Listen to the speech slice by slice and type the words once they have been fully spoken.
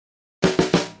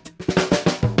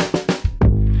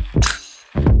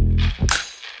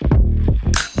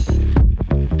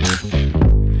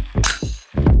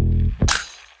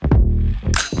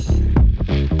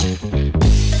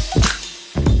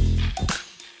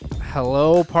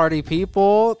Hello, party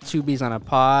people. Two Bees on a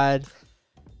Pod.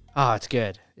 Oh, it's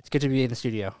good. It's good to be in the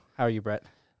studio. How are you, Brett?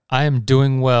 I am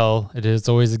doing well. It is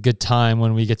always a good time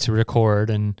when we get to record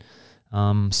and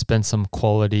spend some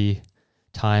quality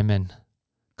time and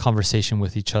conversation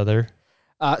with each other.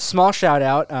 Small shout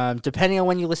out. Depending on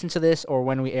when you listen to this or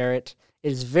when we air it,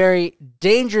 it is very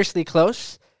dangerously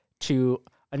close to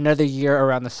another year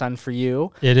around the sun for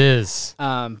you. It is.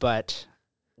 But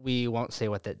we won't say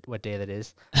what day that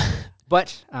is.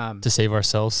 But to save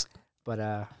ourselves.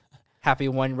 But happy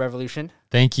One Revolution.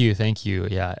 Thank you.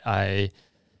 Yeah,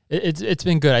 it's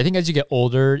been good. I think as you get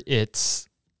older, it's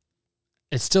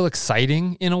still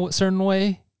exciting in a certain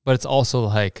way, but it's also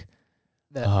like,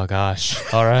 oh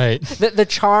gosh, all right. The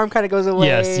charm kind of goes away.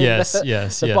 Yes.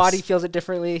 The body feels it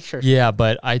differently. Sure. Yeah,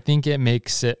 but I think it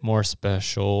makes it more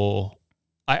special.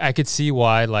 I could see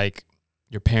why, like,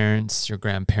 your parents, your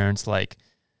grandparents, like,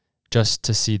 just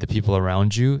to see the people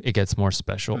around you, it gets more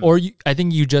special. Or I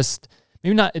think you just,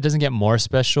 maybe not, it doesn't get more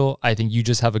special. I think you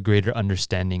just have a greater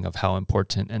understanding of how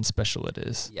important and special it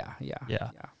is. Yeah.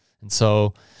 And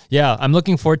so, yeah, I'm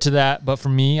looking forward to that. But for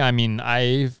me, I mean,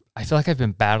 I feel like I've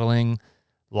been battling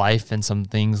life and some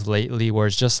things lately where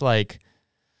it's just like,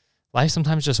 life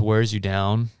sometimes just wears you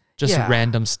down. Just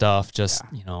random stuff.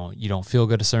 You know, you don't feel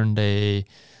good a certain day.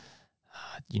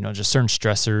 Just certain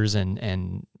stressors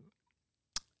and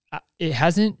it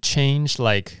hasn't changed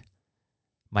like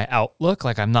my outlook.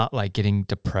 Like I'm not like getting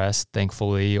depressed,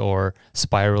 thankfully, or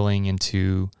spiraling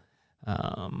into,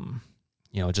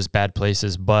 just bad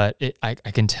places. But I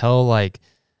can tell like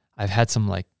I've had some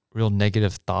like real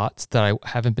negative thoughts that I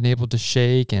haven't been able to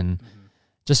shake, and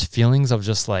just feelings of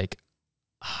just like,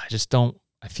 I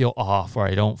feel off, or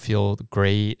I don't feel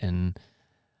great and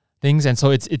things. And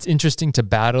so it's interesting to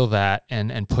battle that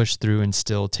and push through and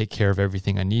still take care of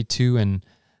everything I need to. And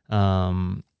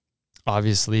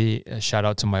obviously a shout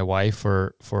out to my wife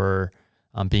for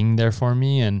being there for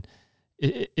me. And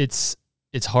it's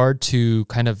hard to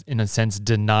kind of, in a sense,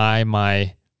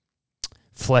 deny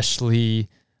fleshly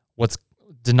what's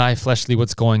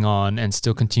going on and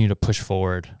still continue to push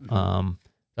forward.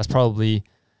 That's probably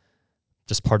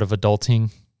just part of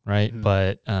adulting, right?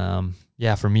 But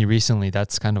for me recently,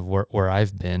 that's kind of where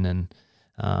I've been. And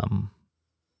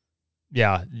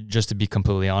just to be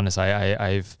completely honest,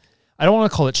 I don't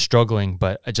want to call it struggling,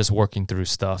 but just working through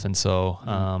stuff. And so,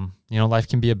 life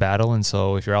can be a battle. And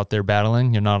so if you're out there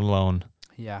battling, you're not alone.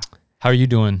 Yeah. How are you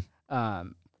doing?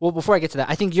 Well, before I get to that,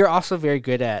 I think you're also very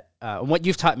good at, what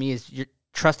you've taught me is you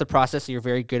trust the process. So you're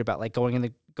very good about like going on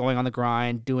the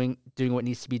grind, doing what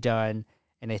needs to be done.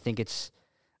 And I think it's,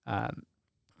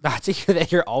 not to hear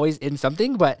that you're always in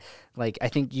something, but like, I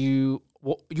think you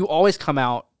always come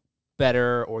out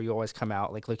better, or you always come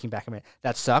out like looking back at it,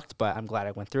 that sucked, but I'm glad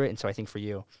I went through it. And so I think for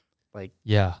you, like,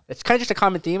 it's kind of just a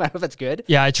common theme. I don't know if that's good.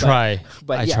 Yeah, I try.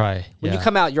 But I try. When you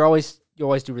come out, you always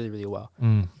do really, really well.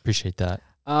 Appreciate that.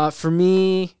 For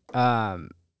me,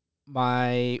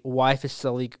 my wife is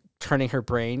slowly turning her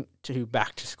brain to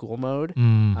back to school mode.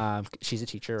 She's a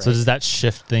teacher, right? So does that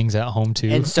shift things at home too?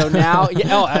 And so now,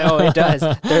 it does.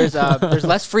 There's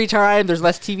less free time. There's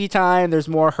less TV time. There's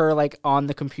more her like on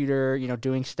the computer,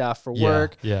 doing stuff for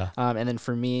work. Yeah. And then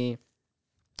for me,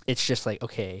 it's just like,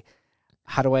 okay,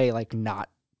 how do I like not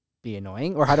be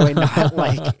annoying, or how do I not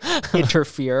like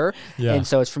interfere? Yeah. And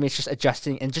so for me, it's just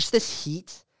adjusting, and just this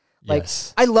heat. Like,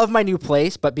 Yes. I love my new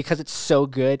place, but because it's so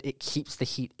good, it keeps the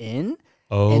heat in.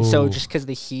 Oh. And so just because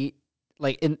the heat,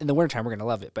 like in the wintertime, we're going to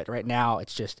love it. But right now,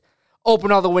 it's just open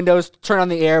all the windows, turn on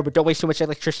the air, but don't waste too much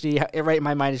electricity. Right in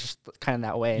my mind is just kind of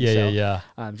that way.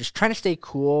 And just trying to stay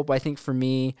cool. But I think for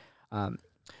me,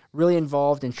 really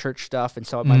involved in church stuff. And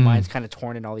so my mind's kind of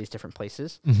torn in all these different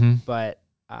places. But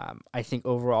I think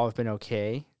overall I've been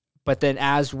okay. But then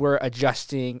as we're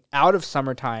adjusting out of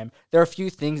summertime, there are a few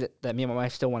things that me and my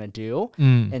wife still want to do.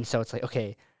 And so it's like,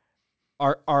 okay,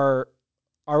 our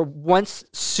once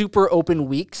super open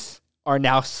weeks are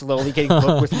now slowly getting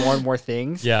booked with more and more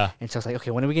things. Yeah. And so it's like, okay,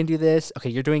 when are we going to do this? Okay,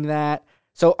 you're doing that.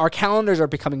 So our calendars are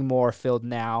becoming more filled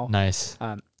now. Nice.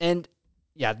 And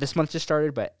this month just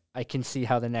started, but I can see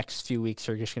how the next few weeks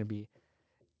are just going to be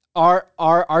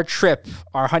our trip,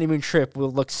 our honeymoon trip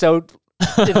will look so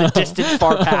in the distant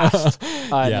far past in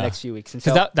the next few weeks. And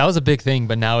so that was a big thing,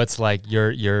 but now it's like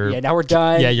you're now we're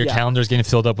done. Yeah, your calendar's getting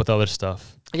filled up with other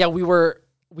stuff. Yeah,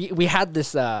 we had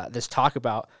this talk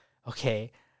about,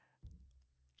 okay,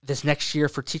 this next year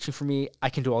for teaching for me, I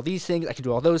can do all these things, I can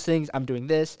do all those things, I'm doing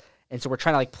this. And so we're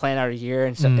trying to like plan out a year,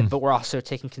 and so but we're also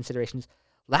taking considerations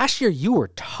last year you were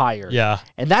tired. Yeah.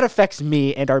 And that affects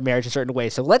me and our marriage in certain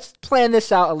ways. So let's plan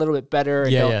this out a little bit better.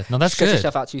 And Yeah. No, that's stretch good.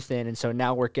 yourself out too thin. And so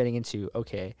now we're getting into,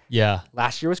 okay. Yeah.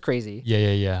 Last year was crazy.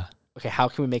 Yeah. Okay, how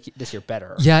can we make this year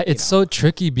better? Yeah, it's so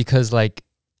tricky because like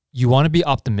you want to be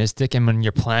optimistic, and when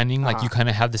you're planning, like you kind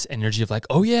of have this energy of like,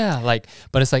 oh yeah, like,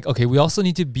 but it's like, okay, we also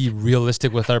need to be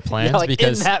realistic with our plans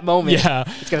because in that moment,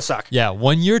 it's gonna suck. Yeah,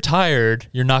 when you're tired,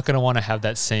 you're not gonna want to have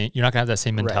that same. You're not gonna have that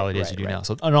same mentality as you do now.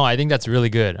 So, no, I think that's really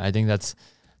good. I think that's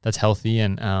healthy,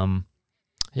 and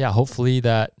hopefully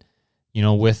that, you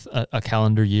know, with a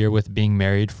calendar year, with being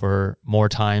married for more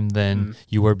time than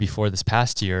you were before this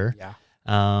past year,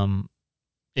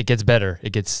 it gets better.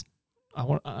 It gets,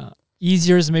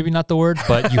 easier is maybe not the word,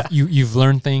 but you've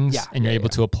learned things and you're able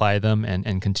to apply them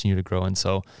and continue to grow. And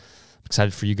so I'm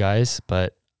excited for you guys,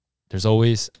 but there's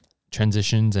always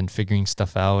transitions and figuring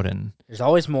stuff out, and there's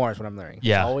always more is what I'm learning.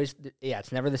 Yeah. There's always,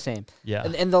 it's never the same. Yeah.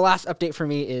 And the last update for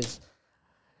me is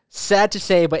sad to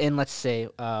say, but in, let's say,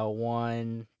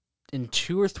 in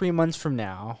 2 or 3 months from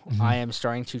now, I am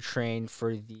starting to train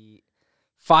for the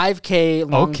 5K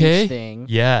Long Beach thing.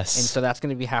 Yes. And so that's going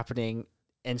to be happening.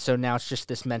 And so now it's just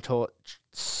this mental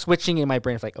switching in my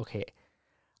brain of like, okay,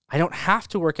 I don't have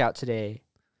to work out today,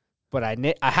 but I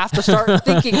have to start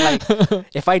thinking like,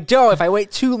 if I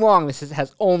wait too long, this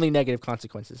has only negative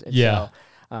consequences. And so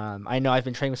I know I've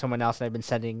been training with someone else, and I've been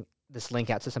sending this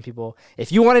link out to some people.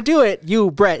 If you want to do it,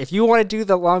 Brett, if you want to do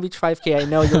the Long Beach 5K, I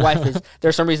know your wife is,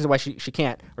 there's some reasons why she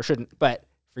can't or shouldn't, but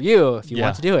for you, if you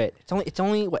want to do it, it's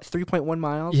only what, 3.1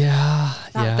 miles? Yeah.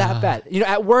 It's not that bad. You know,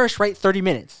 at worst, right, 30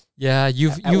 minutes. Yeah,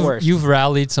 you've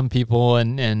rallied some people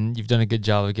and you've done a good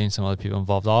job of getting some other people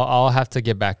involved. I'll have to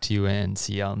get back to you and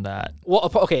see on that. Well,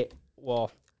 okay.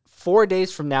 Well, 4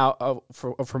 days from now,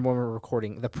 from when we're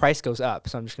recording, the price goes up.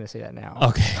 So I'm just going to say that now.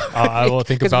 Okay, I will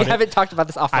think about it. Because we haven't talked about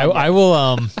this offline. I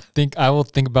will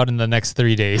think about it in the next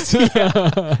 3 days.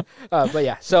 But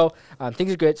yeah, so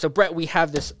things are good. So Brett, we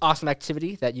have this awesome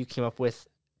activity that you came up with.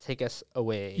 Take us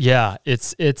away. Yeah,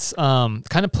 it's kind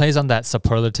of plays on that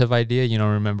superlative idea, you know,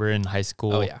 remember in high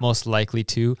school, most likely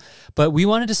to. But we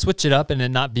wanted to switch it up and it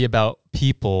not be about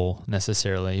people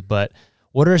necessarily, but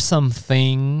what are some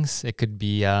things? It could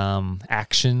be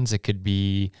actions, it could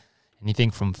be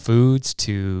anything from foods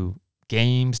to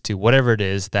games to whatever it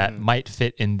is that might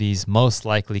fit in these most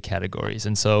likely categories.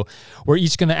 And so we're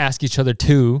each going to ask each other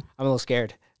two. I'm a little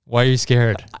scared. Why are you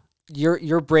scared?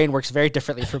 Your brain works very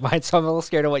differently from mine, so I'm a little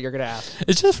scared of what you're going to ask.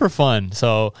 It's just for fun.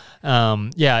 So,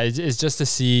 it's just to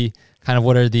see kind of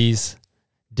what are these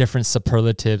different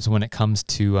superlatives when it comes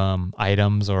to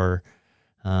items or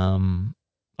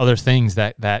other things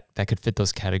that could fit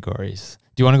those categories.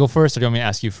 Do you want to go first, or do you want me to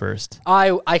ask you first?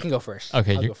 I can go first.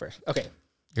 Okay. I'll go first. Okay.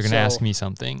 You're going to ask me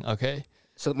something. Okay.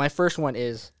 So my first one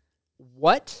is,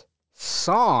 what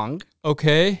song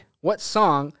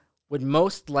would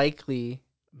most likely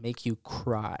make you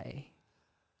cry?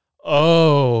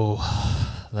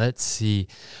 Oh, let's see.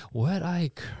 What I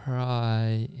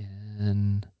cry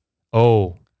in.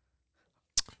 Oh,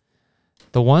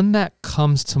 the one that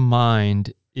comes to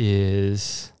mind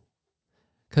is,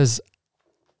 because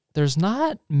there's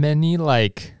not many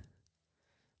like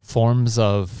forms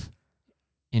of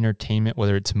entertainment,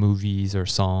 whether it's movies or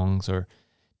songs or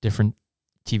different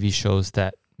TV shows,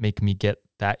 that make me get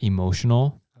that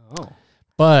emotional. Oh.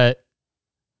 But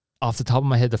off the top of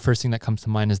my head, the first thing that comes to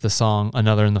mind is the song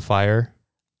 "Another in the Fire."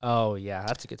 Oh yeah,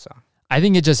 that's a good song. I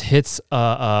think it just hits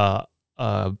a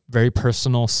very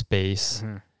personal space.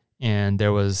 Mm-hmm. And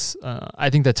there was,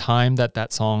 I think the time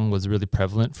that song was really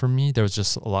prevalent for me, there was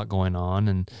just a lot going on.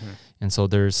 And so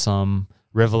there's some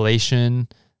revelation,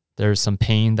 there's some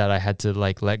pain that I had to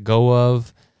like let go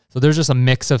of. So there's just a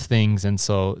mix of things. And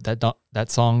so that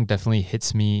song definitely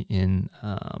hits me in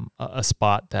a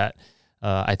spot that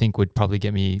I think would probably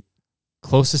get me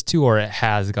closest to, or it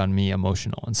has gotten me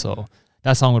emotional. And so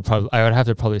that song I would have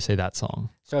to probably say that song.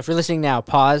 So if you're listening now,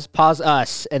 pause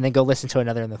us, and then go listen to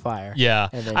Another in the Fire. Yeah,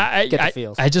 and then get the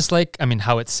feels. I just like,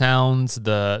 how it sounds,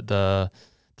 the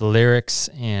lyrics,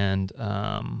 and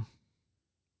for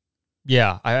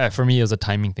me it was a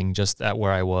timing thing, just at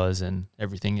where I was and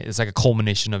everything. It's like a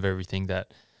culmination of everything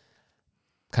that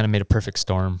kind of made a perfect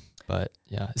storm. But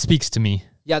yeah, it speaks to me.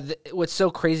 Yeah, what's so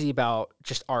crazy about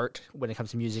just art when it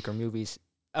comes to music or movies,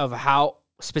 of how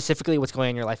specifically what's going on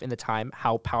in your life in the time,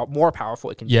 how more powerful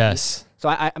it can be. Yes. So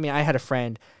I had a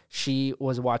friend, she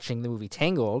was watching the movie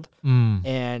Tangled,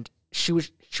 and she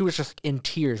was just in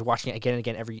tears watching it again and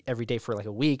again every day for like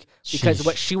a week, because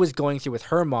what she was going through with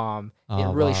her mom, it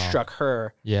really struck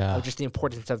her. Yeah. Of just the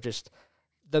importance of just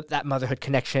that motherhood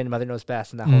connection, mother knows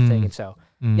best, and that whole thing. And so,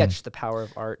 just the power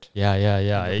of art. Yeah.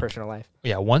 In your personal life.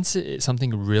 Yeah. Once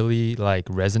something really like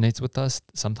resonates with us,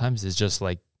 sometimes it's just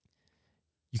like,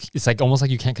 it's like almost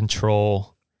like you can't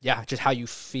control. Yeah, just how you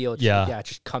feel. It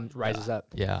just rises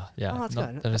up. Yeah. Oh,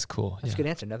 that is cool. That's a good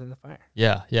answer. Nothing in the fire.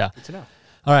 Yeah. Good to know.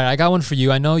 All right, I got one for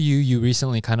you. I know you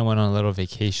recently kind of went on a little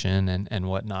vacation and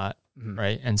whatnot,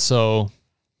 right? And so,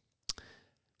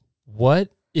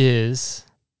 what is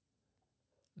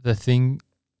the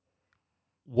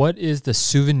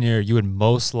souvenir you would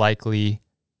most likely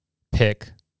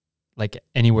pick, like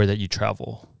anywhere that you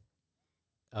travel?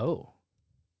 Oh.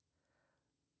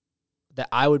 That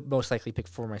I would most likely pick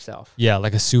for myself. Yeah,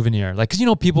 like a souvenir. Like,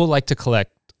 because, people like to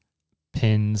collect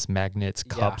pins, magnets,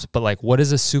 cups, but like, what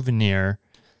is a souvenir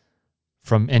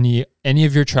from any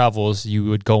of your travels you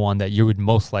would go on that you would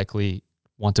most likely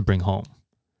want to bring home?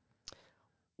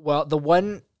 Well, the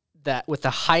one that with the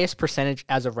highest percentage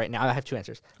as of right now, I have two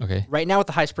answers. Okay. Right now with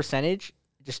the highest percentage,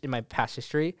 just in my past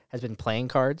history, has been playing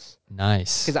cards.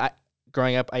 Nice. Because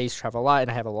growing up, I used to travel a lot,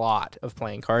 and I have a lot of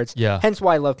playing cards. Yeah. Hence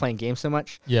why I love playing games so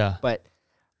much. Yeah. But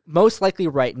most likely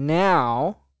right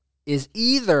now is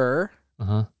either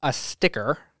a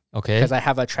sticker. Okay. Because I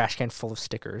have a trash can full of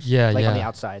stickers. Yeah, on the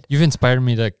outside. You've inspired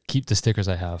me to keep the stickers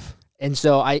I have. And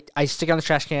so I stick it on the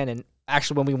trash can, and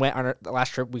actually when we went on the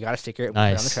last trip, we got a sticker and we put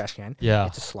it on the trash can. Yeah.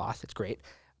 It's a sloth. It's great.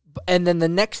 And then the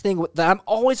next thing that I'm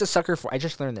always a sucker for, I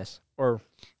just learned this, or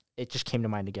it just came to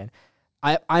mind again.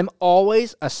 I'm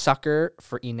always a sucker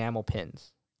for enamel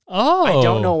pins. Oh. I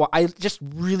don't know why. I just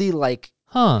really like,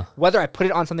 whether I put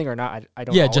it on something or not, I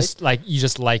don't know. Yeah, just like, you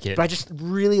just like it. But I just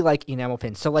really like enamel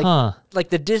pins. So like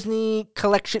the Disney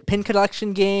pin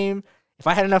collection game, if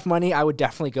I had enough money, I would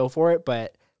definitely go for it.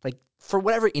 But like for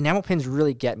whatever, enamel pins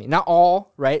really get me. Not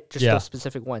all, right? Just those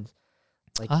specific ones.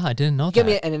 Like, I didn't know that. Give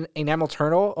me an enamel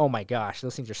turtle. Oh my gosh,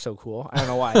 those things are so cool. I don't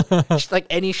know why. Just like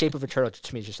any shape of a turtle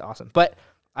to me is just awesome. But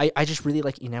I just really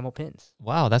like enamel pins.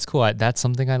 Wow, that's cool. That's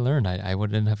something I learned. I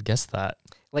wouldn't have guessed that.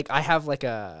 Like I have like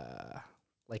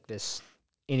this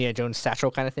Indiana Jones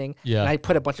satchel kind of thing. Yeah. And I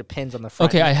put a bunch of pins on the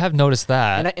front. Okay, I have noticed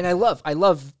that. And I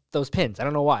love those pins. I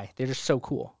don't know why. They're just so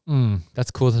cool.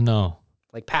 That's cool to know.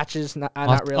 Like patches, not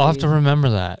really. I'll have to remember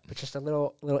that. But just a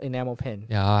little enamel pin.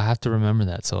 Yeah, I'll have to remember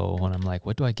that. So when I'm like,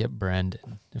 what do I get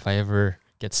Brandon if I ever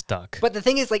get stuck? But the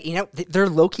thing is, like, they're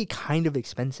low-key kind of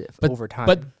expensive over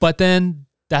time. But then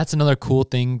that's another cool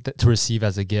thing to receive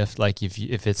as a gift. Like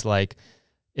if it's like,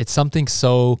 it's something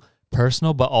so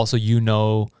personal, but also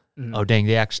oh dang,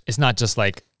 it's not just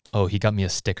like, oh, he got me a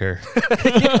sticker.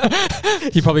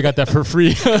 He probably got that for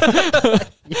free.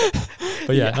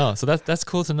 But no, so that's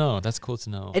cool to know. That's cool to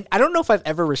know. And I don't know if I've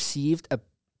ever received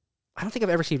I don't think I've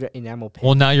ever received an enamel pin.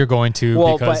 Well, now you're going to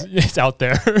because it's out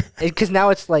there. Because now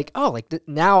it's like,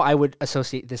 now I would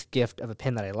associate this gift of a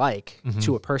pin that I like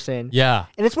to a person. Yeah.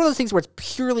 And it's one of those things where it's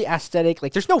purely aesthetic.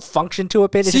 Like there's no function to a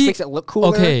pin. It just makes it look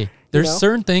cooler. Okay. There's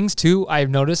certain things too I've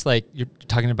noticed, like you're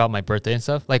talking about my birthday and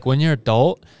stuff. Like when you're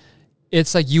adult,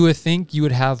 it's like you would think you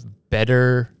would have a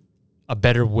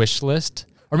better wish list.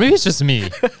 Or maybe it's just me.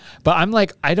 But I'm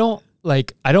like, I don't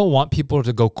want people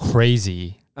to go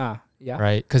crazy. Yeah.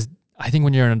 Right? Because I think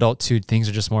when you're an adult too, things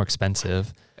are just more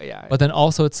expensive. Yeah. But then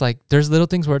also it's like, there's little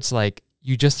things where it's like,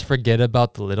 you just forget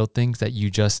about the little things that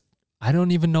I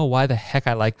don't even know why the heck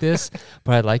I like this,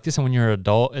 but I like this. And when you're an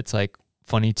adult, it's like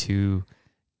funny to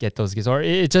get those gifts, or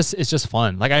it's just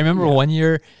fun. Like I remember one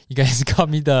year you guys got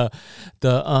me the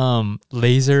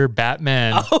laser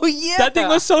Batman. Oh yeah. That thing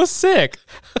was so sick.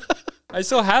 I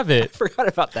still have it. I forgot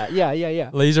about that. Yeah.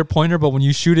 Laser pointer, but when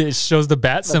you shoot it, it shows the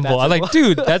bat symbol. I'm like,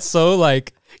 dude, that's so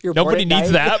like, nobody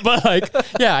needs that. But like,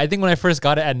 yeah, I think when I first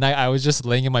got it at night, I was just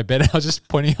laying in my bed and I was just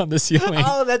pointing on the ceiling.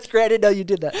 Oh, that's great. I didn't know you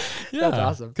did that. Yeah, that's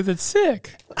awesome. Because it's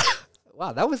sick.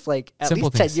 Wow, that was like at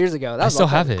least 10 years ago. I still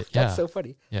have it. Yeah. That's so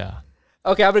funny. Yeah.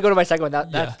 Okay, I'm going to go to my second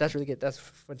one. That's really good. That's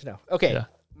fun to know. Okay,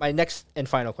 my next and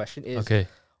final question is,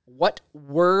 what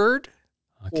word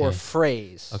or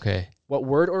phrase what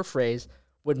word or phrase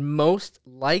would most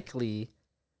likely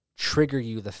trigger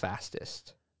you the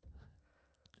fastest?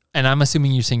 And I'm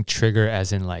assuming you're saying trigger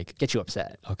as in like get you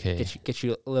upset. Okay. Get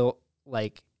you a little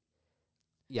like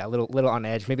a little on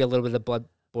edge, maybe a little bit of blood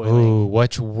boiling. Ooh,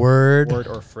 which word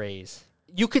or phrase?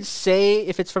 You could say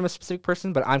if it's from a specific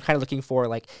person, but I'm kind of looking for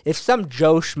like if some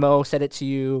Joe Schmo said it to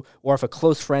you, or if a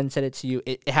close friend said it to you,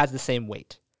 it has the same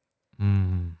weight.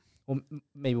 Well,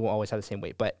 maybe it won't always have the same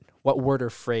weight, but what word or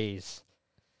phrase?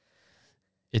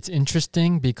 It's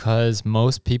interesting because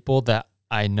most people that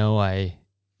I know I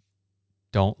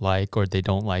don't like, or they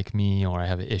don't like me, or I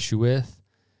have an issue with,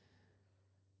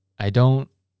 I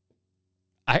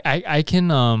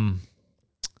can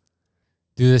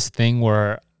do this thing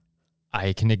where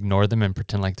I can ignore them and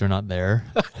pretend like they're not there.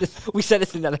 We said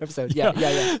this in another episode.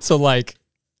 Yeah. So like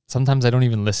sometimes I don't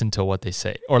even listen to what they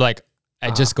say, or like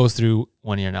it just goes through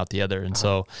one ear and out the other. And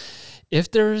so if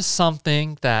there's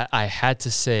something that I had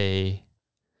to say,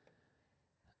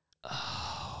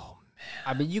 oh man,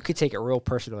 I mean, you could take it real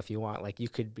personal if you want. Like you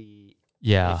could be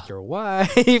with your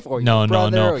wife or your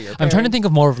brother or your parents. I'm trying to think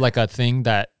of more of like a thing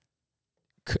that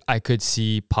I could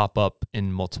see pop up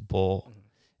in multiple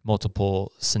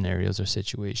scenarios or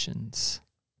situations.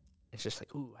 It's just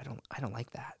like, ooh, I don't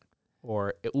like that,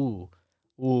 or ooh,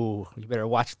 you better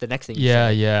watch the next thing.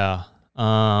 Yeah.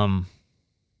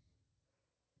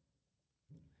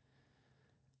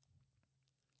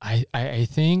 I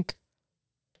think.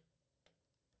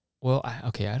 Well,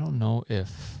 I don't know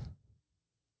if.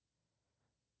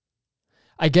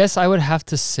 I guess I would have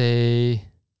to say.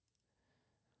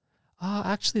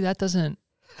 Actually, that doesn't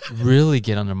really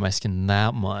get under my skin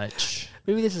that much.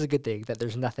 Maybe this is a good thing that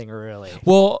there's nothing really.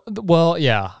 Well,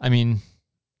 yeah. I mean,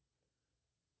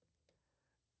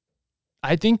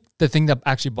 I think the thing that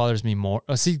actually bothers me more,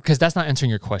 see, because that's not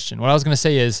answering your question. What I was going to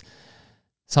say is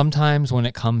sometimes when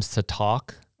it comes to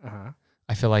talk,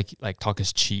 I feel like talk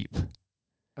is cheap.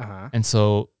 And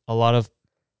so a lot of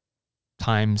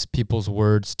times people's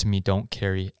words to me don't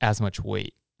carry as much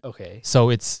weight. Okay.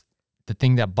 So it's the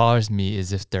thing that bothers me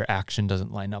is if their action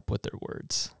doesn't line up with their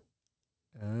words.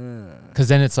 Because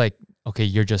then it's like, okay,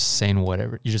 you're just saying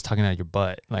whatever. You're just talking out of your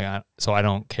butt. So I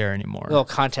don't care anymore. A little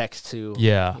context to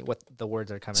what the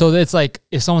words are coming. So it's like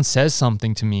if someone says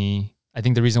something to me, I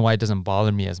think the reason why it doesn't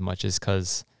bother me as much is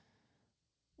because,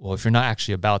 well, if you're not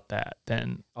actually about that,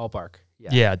 then I'll bark.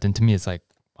 Yeah. Then to me, it's like,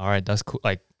 all right, that's cool.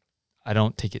 Like, I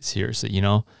don't take it seriously, you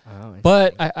know?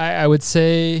 But I would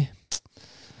say,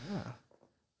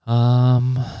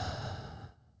 well,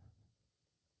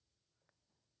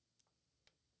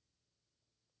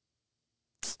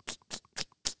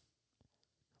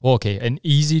 okay, an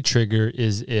easy trigger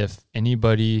is if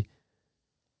anybody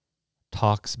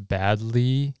talks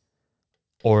badly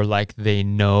or like they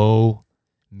know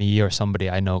me or somebody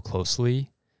I know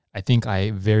closely. I think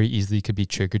I very easily could be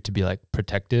triggered to be like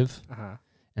protective.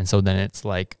 And so then it's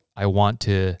like I want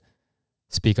to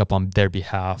speak up on their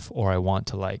behalf, or I want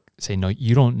to like say, no,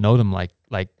 you don't know them, like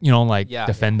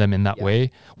defend them in that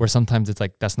way, where sometimes it's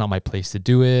like that's not my place to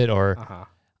do it, or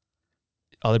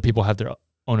other people have their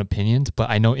own opinions, but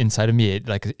I know inside of me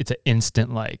it's an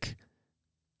instant like,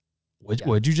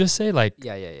 what'd you just say? Like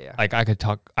like I could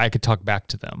talk back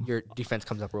to them. Your defense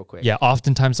comes up real quick. Yeah,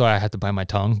 oftentimes though I have to bite my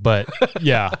tongue, but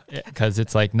because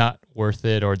it's like not worth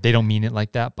it, or they don't mean it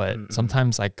like that. But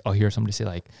sometimes like I'll hear somebody say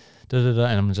like da da da,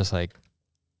 and I'm just like,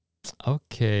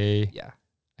 okay,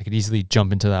 I could easily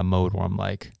jump into that mode where I'm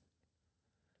like,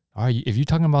 all right, if you're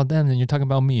talking about them, then you're talking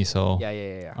about me. So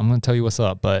I'm gonna tell you what's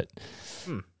up. But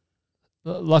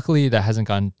luckily that hasn't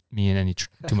gotten me in any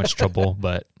too much trouble.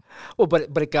 But well, but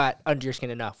it got under your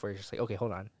skin enough where you're just like, okay,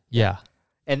 hold on. Yeah.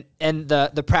 And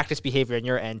the practice behavior on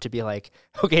your end to be like,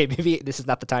 okay, maybe this is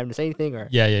not the time to say anything, or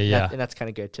and that's kind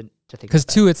of good to think. Because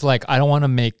too, it's like I don't want to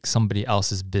make somebody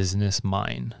else's business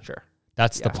mine. Sure.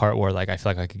 That's the part where like I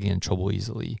feel like I could get in trouble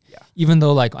easily. Yeah. Even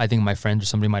though like I think my friend or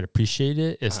somebody might appreciate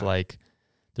it, it's like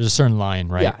there's a certain line,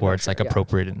 right, where it's like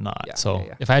appropriate and not. So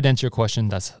if I had to answer your question,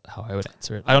 that's how I would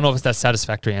answer it. I don't know if it's that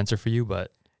satisfactory answer for you,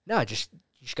 but no, you just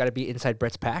got to be inside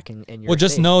Brett's pack, and you're well.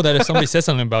 Just know that if somebody says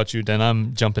something about you, then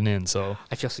I'm jumping in. So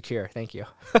I feel secure. Thank you.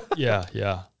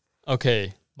 Yeah.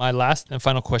 Okay, my last and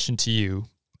final question to you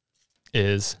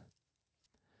is: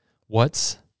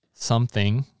 what's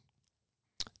something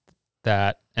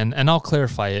that, and I'll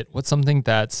clarify it. What's something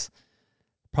that's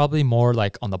probably more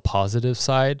like on the positive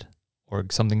side, or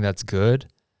something that's good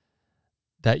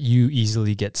that you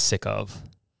easily get sick of?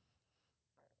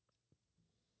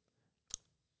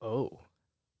 Oh.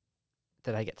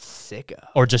 That I get sick of,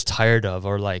 or just tired of,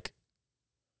 or like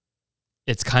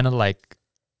it's kind of like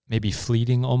maybe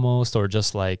fleeting almost, or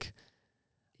just like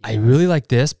I really like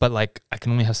this, but like I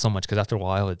can only have so much because after a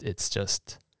while it's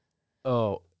just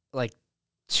like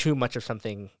too much of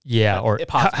something. Or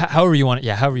however you want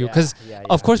it. However you, because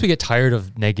of course we get tired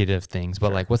of negative things,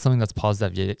 but like what's something that's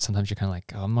positive? Sometimes you're kind of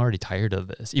like, oh, I'm already tired of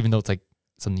this, even though it's like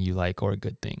something you like or a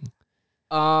good thing.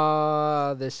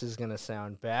 This is gonna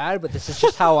sound bad, but this is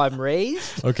just how I'm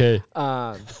raised. Okay.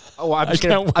 I'm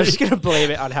just gonna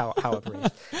blame it on how I'm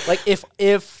raised. Like if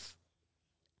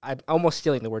I'm almost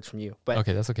stealing the words from you, but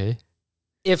okay, that's okay.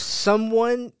 If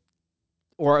someone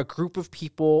or a group of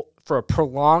people for a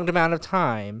prolonged amount of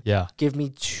time, give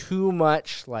me too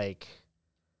much like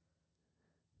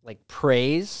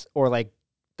praise or like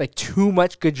too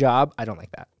much good job, I don't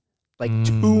like that. like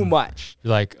too much.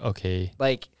 You're like, okay,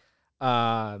 like,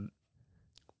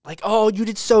 oh, you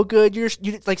did so good. You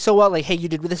did like so well. Like, hey, you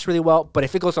did this really well. But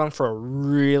if it goes on for a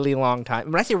really long time,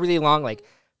 when I say really long, like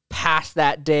past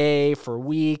that day for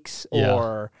weeks,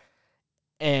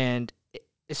 and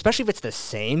especially if it's the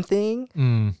same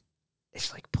thing,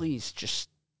 it's like, please just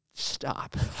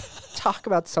stop. Talk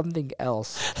about something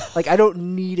else. Like, I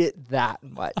don't need it that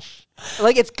much.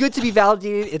 Like, it's good to be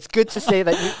validated. It's good to say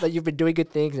that you've been doing good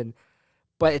things,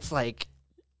 but it's like,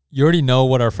 you already know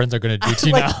what our friends are going to do to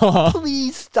you like, now.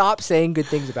 Please stop saying good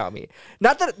things about me.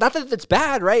 Not that it's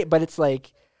bad, right? But it's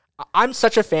like, I'm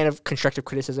such a fan of constructive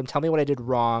criticism. Tell me what I did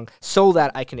wrong so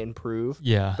that I can improve.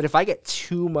 Yeah. But if I get not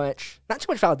too much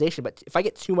validation, but if I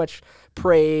get too much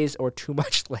praise or too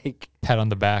much like pat on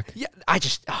the back. Yeah, I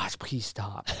just please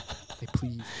stop. Like,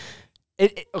 please.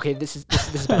 Okay, this is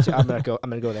bad too. I'm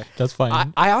gonna go there. That's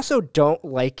fine. I also don't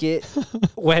like it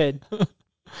when,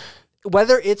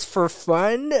 whether it's for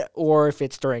fun or if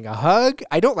it's during a hug,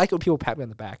 I don't like it when people pat me on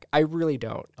the back. I really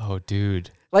don't. Oh,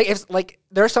 dude. Like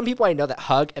there are some people I know that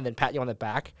hug and then pat you on the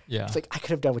back. Yeah. It's like, I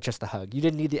could have done with just the hug. You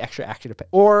didn't need the extra action to pat.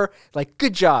 Or like,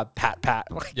 good job, pat.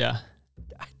 Like, yeah.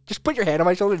 Just put your hand on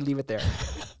my shoulder and leave it there.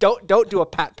 Don't do a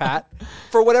pat.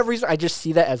 For whatever reason, I just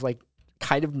see that as like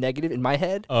kind of negative in my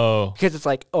head. Oh. Because it's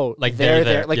like, oh, like they're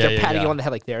there. Like they're patting you on the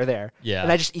head, like they're there. Yeah.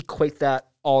 And I just equate that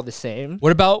all the same.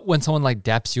 What about when someone like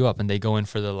daps you up and they go in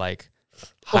for the like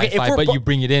high five, but you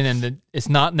bring it in and then it's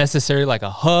not necessarily like a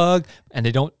hug and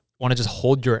they don't want to just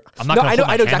hold your. I'm not going to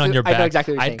hold my hand on your back. I know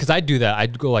exactly what you're saying. Because I do that.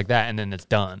 I'd go like that and then it's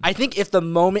done. I think if the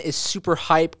moment is super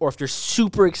hype or if you're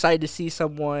super excited to see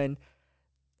someone,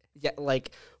 like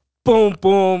boom,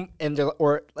 boom, and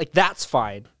or like that's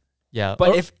fine. Yeah.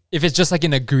 But if it's just like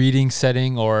in a greeting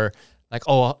setting or like,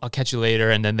 oh, I'll catch you later,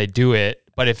 and then they do it.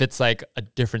 But if it's like a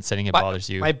different setting, it bothers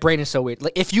you. My brain is so weird.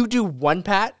 Like if you do one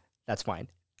pat, that's fine.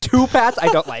 2 pats, I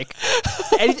don't like.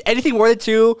 Anything more than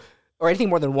 2 or anything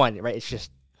more than 1, right? It's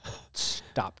just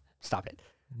stop it.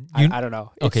 I don't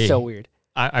know. It's so weird.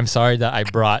 I'm sorry that I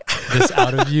brought this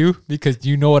out of you because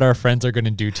you know what our friends are going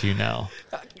to do to you now.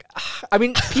 I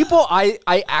mean, people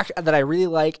that I really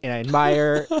like and I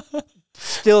admire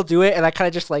still do it, and I kind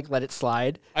of just like let it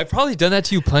slide. I've probably done that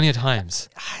to you plenty of times.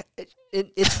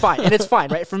 It's fine, and it's fine,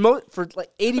 right? For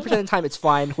like 80% of the time, it's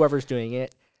fine. Whoever's doing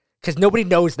it, because nobody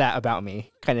knows that about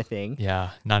me, kind of thing.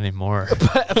 Yeah, not anymore.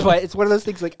 But it's one of those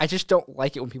things. Like I just don't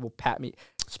like it when people pat me,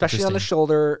 especially on the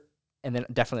shoulder, and then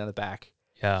definitely on the back.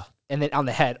 Yeah. And then on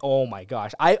the head, oh my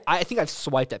gosh. I think I've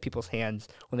swiped at people's hands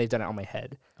when they've done it on my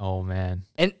head. Oh, man.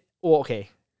 And, well, okay,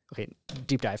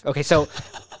 deep dive. Okay, so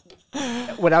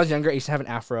when I was younger, I used to have an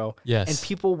afro. Yes. And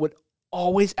people would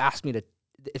always ask me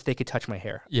if they could touch my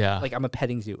hair. Yeah. Like I'm a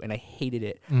petting zoo, and I hated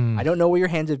it. I don't know where your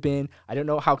hands have been. I don't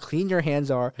know how clean your hands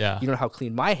are. Yeah. You don't know how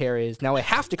clean my hair is. Now I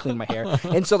have to clean my hair.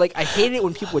 And so, like, I hated it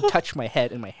when people would touch my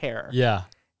head and my hair. Yeah.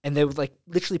 And they would, like,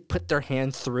 literally put their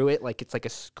hand through it like it's like a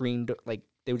screen, like,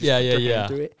 they would just put their hand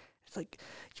through it. It's like,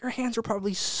 your hands are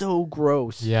probably so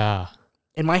gross. Yeah.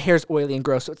 And my hair's oily and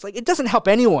gross. So it's like, it doesn't help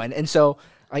anyone. And so,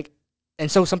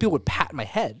 some people would pat my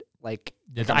head. Like,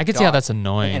 yeah, I could see how that's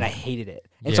annoying. And I hated it.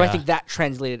 And so I think that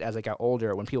translated as I got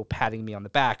older when people patting me on the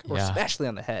back, or especially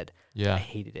on the head. Yeah. I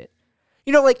hated it.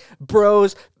 You know, like,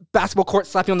 bros, basketball court,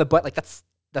 slap you on the butt. Like,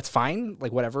 that's fine.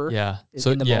 Like, whatever. Yeah.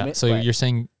 In the moment, so you're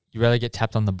saying you'd rather get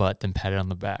tapped on the butt than patted on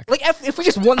the back. Like, if we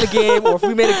just won the game or if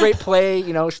we made a great play,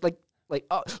 you know, like,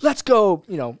 oh, let's go,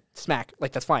 you know, smack.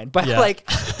 Like, that's fine. But, like,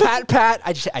 pat,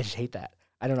 I just hate that.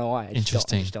 I don't know why. I just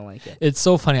don't like it. It's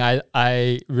so funny.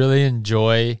 I really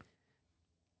enjoy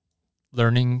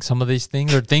learning some of these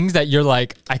things, or things that you're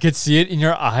like, I could see it in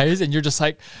your eyes and you're just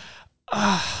like,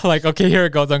 like, okay, here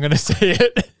it goes. I'm going to say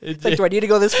it. It's like, do I need to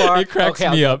go this far? It cracks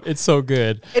me up. It's so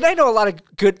good. And I know a lot of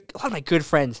my good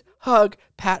friends hug,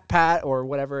 pat, or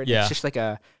whatever. And it's just like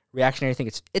a reactionary thing.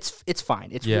 It's fine.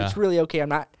 It's really okay. I'm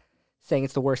not saying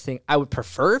it's the worst thing. I would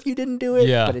prefer if you didn't do it.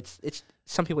 Yeah. But it's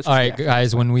some people. All right,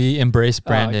 guys. When we embrace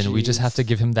Brandon, we just have to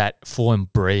give him that full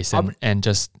embrace and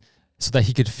just so that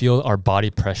he could feel our body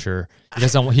pressure. He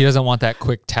doesn't want that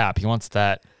quick tap. He wants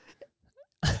that.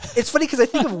 It's funny because I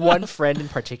think of one friend in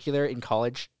particular in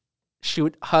college. She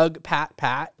would hug, pat.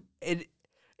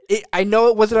 I know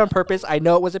it wasn't on purpose. I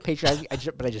know it wasn't patronizing.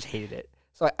 But I just hated it.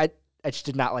 So I just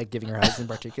did not like giving her hugs in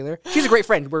particular. She's a great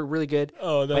friend. We're really good.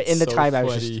 Oh, that's but in the so time, funny.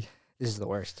 I was just, this is the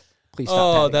worst. Please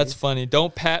stop. Oh, that's funny.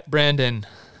 Don't pat Brandon.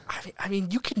 I mean,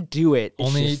 you can do it. It's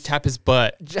only tap his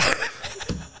butt.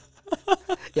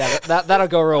 Yeah, that'll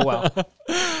go real well.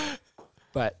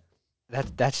 But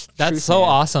that's truth, so man.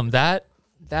 Awesome.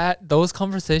 Those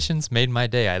conversations made my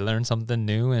day. I learned something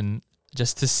new, and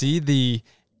just to see the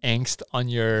angst on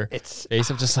your face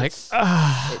of just like,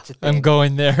 it's I'm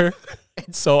going there.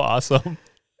 It's so awesome.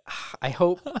 I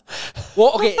hope.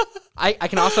 Well, okay. I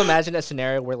can also imagine a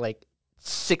scenario where like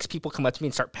 6 people come up to me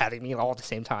and start patting me all at the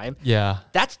same time. Yeah.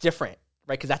 That's different,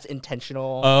 right? Because that's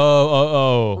intentional.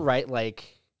 Oh. Right,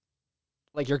 like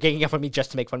you're ganging up on me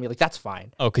just to make fun of me. Like, that's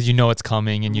fine. Oh, because you know it's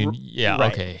coming and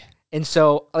right. Okay. And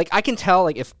so, like, I can tell,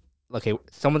 like, if, okay,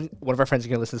 one of our friends is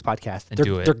going to listen to this podcast.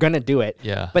 They're going to do it.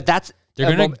 Yeah. But that's...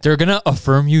 They're gonna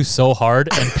affirm you so hard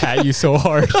and pat you so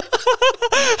hard.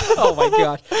 Oh, my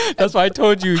gosh. That's why I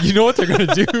told you. You know what they're going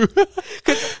to do.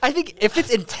 Because I think if it's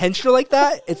intentional like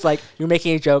that, it's like, you're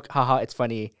making a joke, haha, it's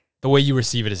funny. The way you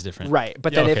receive it is different. Right.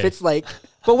 But then if it's like...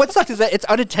 But what sucks is that it's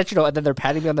unintentional, and then they're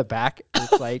patting me on the back. And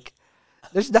it's like...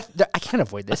 I can't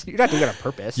avoid this. You're not doing it on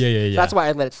purpose. Yeah. So that's why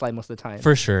I let it slide most of the time.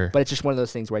 For sure. But it's just one of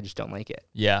those things where I just don't like it.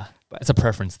 Yeah. But it's a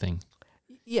preference thing.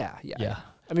 Yeah.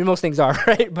 I mean, most things are,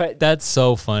 right? But that's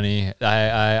so funny.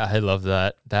 I love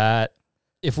that. That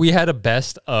if we had a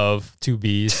best of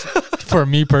 2Bs, for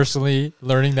me personally,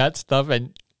 learning that stuff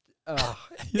and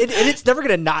it's never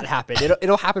gonna not happen.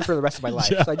 It'll happen for the rest of my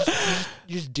life. Yeah. So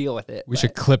you just deal with it. We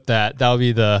should clip that. That'll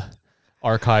be the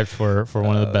archive for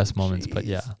one of the best moments. But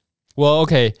yeah. Well,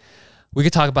 okay, we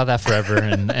could talk about that forever,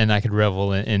 and I could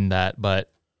revel in that.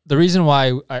 But the reason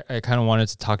why I kind of wanted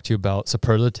to talk to you about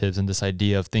superlatives and this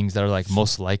idea of things that are like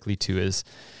most likely to is,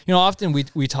 often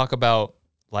we talk about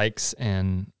likes,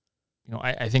 and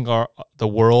I think the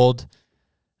world,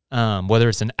 whether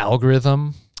it's an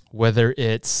algorithm, whether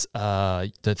it's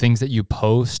the things that you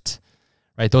post,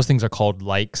 right? Those things are called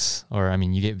likes, or I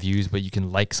mean, you get views, but you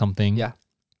can like something. Yeah.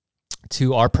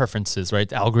 To our preferences, right?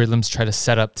 The algorithms try to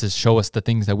set up to show us the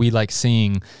things that we like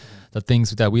seeing, the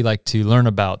things that we like to learn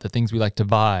about, the things we like to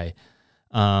buy.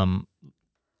 And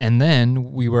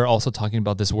then we were also talking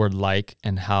about this word like,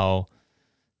 and how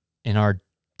in our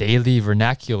daily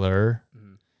vernacular,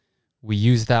 we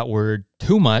use that word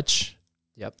too much.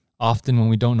 Yep. Often when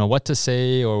we don't know what to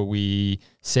say, or we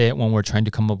say it when we're trying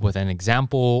to come up with an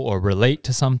example or relate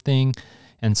to something.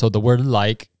 And so the word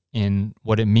like, in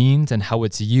what it means and how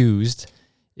it's used,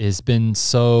 has been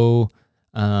so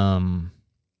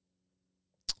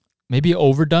maybe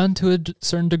overdone to a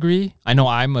certain degree. I know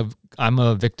I'm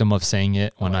a victim of saying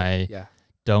it when I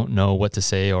don't know what to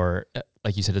say, or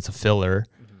like you said, it's a filler.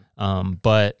 Mm-hmm.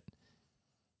 But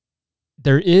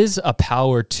there is a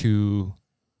power to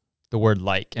the word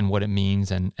like and what it means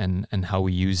and how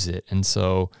we use it. And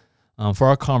so for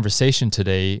our conversation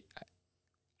today,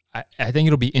 I think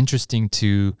it'll be interesting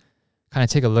to kind of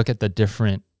take a look at the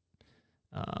different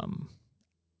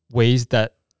ways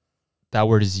that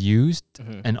word is used.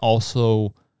 Mm-hmm. And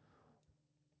also,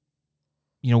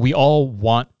 we all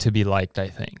want to be liked, I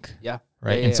think. Yeah.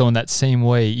 Right. Yeah, and so in that same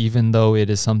way, even though it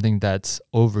is something that's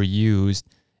overused,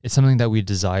 it's something that we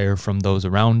desire from those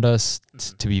around us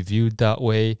to be viewed that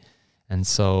way. And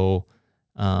so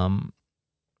I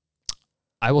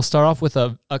will start off with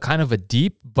a kind of a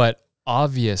deep but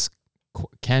obvious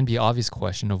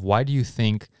question of, why do you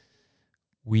think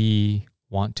we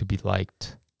want to be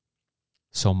liked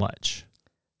so much?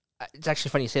 It's actually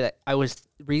funny you say that. I was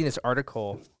reading this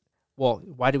article. Well,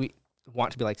 why do we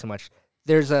want to be liked so much?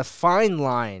 There's a fine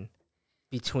line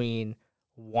between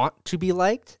want to be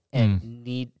liked and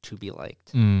need to be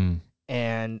liked.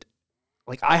 And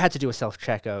like, I had to do a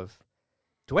self-check of,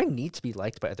 do I need to be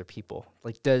liked by other people?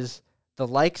 Like, does the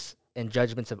likes and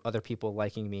judgments of other people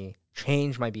liking me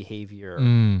change my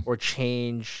behavior or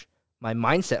change my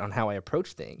mindset on how I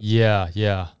approach things?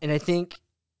 Yeah. And I think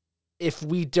if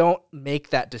we don't make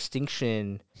that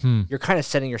distinction, you're kind of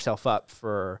setting yourself up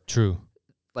for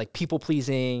like people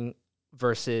pleasing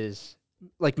versus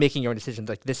like making your own decisions.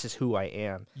 Like, this is who I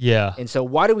am. Yeah. And so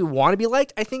why do we want to be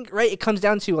liked? I think, right, it comes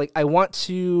down to like, I want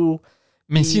to...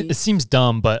 I mean, it seems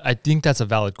dumb, but I think that's a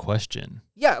valid question.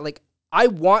 Yeah, like, I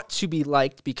want to be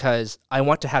liked because I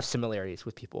want to have similarities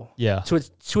with people. Yeah.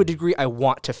 To a degree, I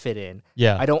want to fit in.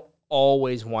 Yeah. I don't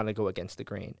always want to go against the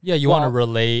grain. Yeah, you want to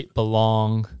relate,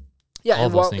 belong. Yeah,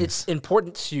 and while it's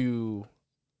important to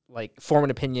like form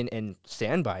an opinion and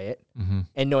stand by it,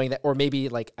 and knowing that, or maybe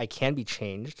like I can be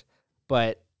changed,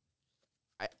 but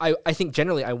I think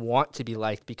generally I want to be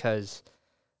liked because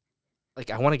like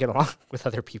I want to get along with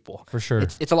other people. For sure.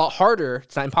 It's a lot harder.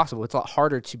 It's not impossible. It's a lot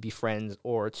harder to be friends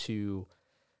or to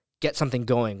get something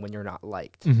going when you're not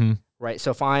liked. Right?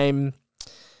 So if I'm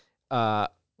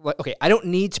okay, I don't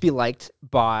need to be liked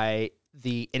by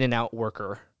the In-N-Out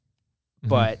worker,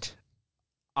 but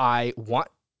I want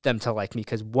them to like me,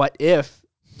 because what if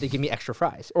they give me extra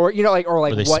fries, or like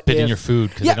they what spit if in your food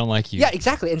because they don't like you? Yeah,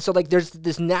 exactly. And so like there's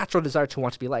this natural desire to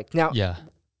want to be liked. Now,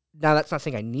 now that's not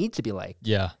saying I need to be liked.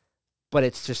 Yeah. But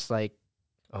it's just like,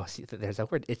 oh, see, there's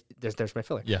that word. There's my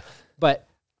filler. Yeah. But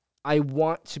I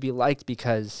want to be liked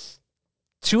because,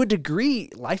 to a degree,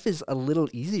 life is a little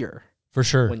easier. For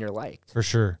sure. When you're liked. For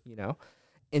sure. You know?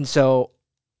 And so,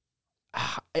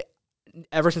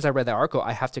 ever since I read that article,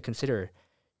 I have to consider,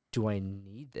 do I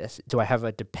need this? Do I have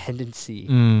a dependency?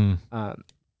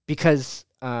 Because,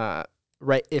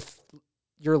 right, if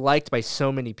you're liked by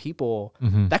so many people,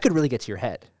 that could really get to your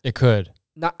head. It could.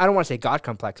 I don't want to say God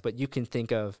complex, but you can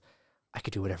think of, I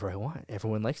could do whatever I want.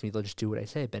 Everyone likes me. They'll just do what I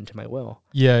say, bend to my will.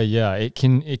 Yeah. It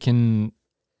can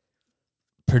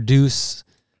produce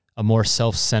a more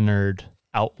self-centered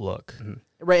outlook.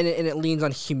 Right, and it leans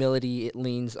on humility. It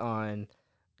leans on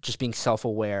just being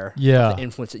self-aware of the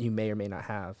influence that you may or may not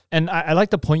have. And I like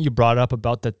the point you brought up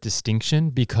about that distinction,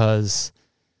 because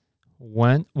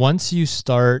once you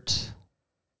start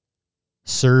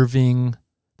serving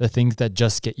the things that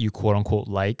just get you quote unquote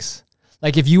likes,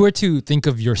 like if you were to think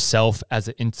of yourself as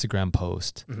an Instagram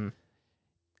post,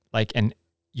 like, and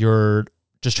you're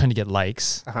just trying to get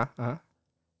likes,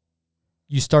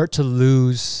 you start to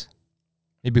lose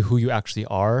maybe who you actually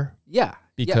are. Yeah.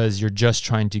 Because you're just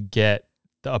trying to get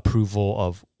the approval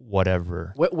of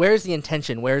whatever. Where's the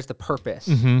intention? Where's the purpose?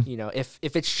 You know, if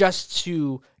it's just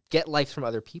to get likes from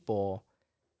other people,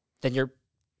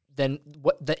 then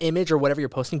what the image or whatever you're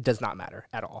posting does not matter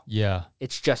at all. Yeah.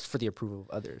 It's just for the approval of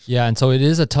others. Yeah. And so it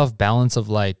is a tough balance of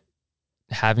like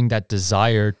having that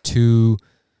desire to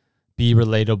be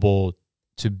relatable,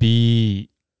 to be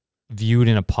viewed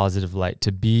in a positive light,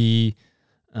 to be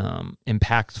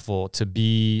impactful, to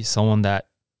be someone that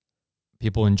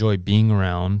people enjoy being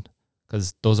around,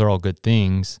 because those are all good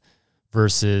things,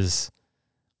 versus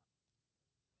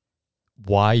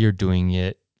why you're doing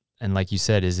it. And like you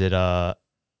said, is it a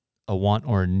want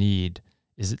or a need?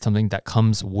 Is it something that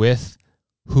comes with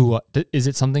is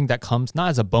it something that comes not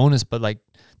as a bonus, but like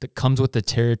that comes with the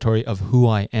territory of who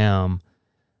I am?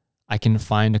 I can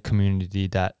find a community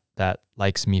that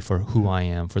likes me for who I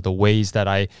am, for the ways that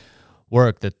I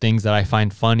work, the things that I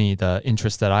find funny, the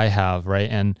interests that I have, right?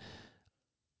 And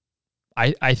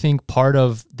I think part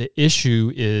of the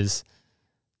issue is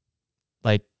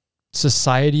like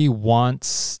society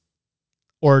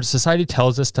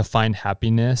tells us to find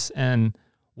happiness and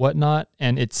whatnot,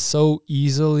 and it's so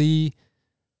easily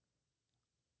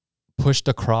pushed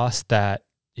across that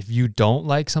if you don't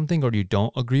like something or you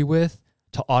don't agree with,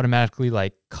 to automatically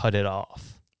like cut it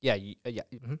off. Yeah.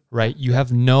 Right? You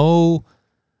have no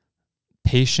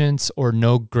patience or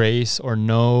no grace or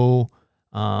no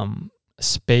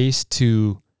space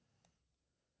to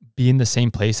be in the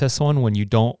same place as someone when you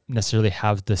don't necessarily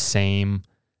have the same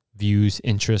views,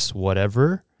 interests,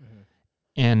 whatever.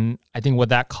 And I think what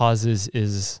that causes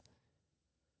is,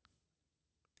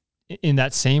 in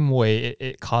that same way,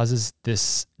 it causes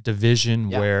this division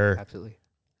where, absolutely.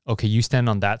 Okay, you stand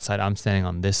on that side, I'm standing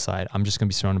on this side. I'm just going to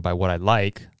be surrounded by what I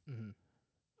like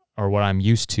or what I'm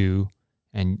used to.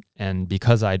 And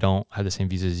because I don't have the same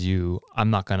views as you, I'm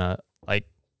not going to like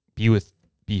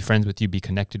be friends with you, be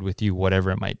connected with you, whatever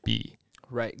it might be.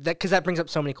 Right. Because that brings up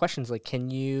so many questions. Like,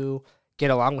 can you get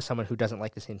along with someone who doesn't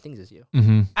like the same things as you?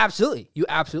 Absolutely. You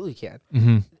absolutely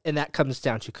can. And that comes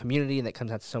down to community, and that comes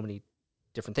down to so many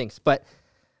different things. But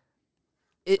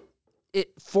it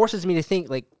forces me to think,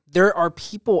 like, there are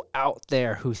people out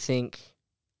there who think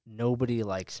nobody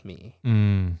likes me.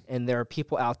 And there are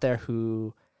people out there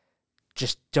who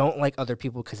just don't like other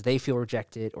people because they feel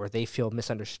rejected or they feel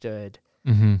misunderstood.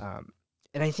 And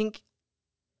I think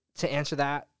to answer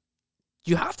that,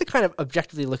 you have to kind of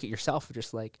objectively look at yourself and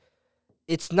just like,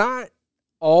 it's not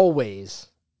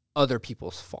always other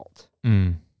people's fault.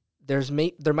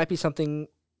 There might be something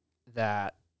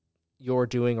that you're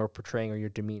doing or portraying or your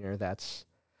demeanor that's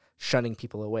shunning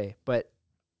people away,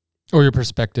 or your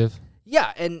perspective.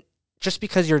 Yeah, and just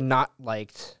because you're not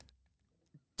liked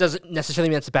doesn't necessarily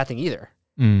mean that's a bad thing either.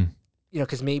 You know,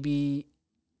 because maybe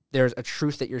there's a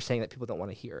truth that you're saying that people don't want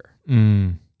to hear.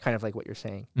 Kind of like what you're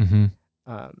saying.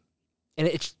 And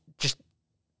it's just,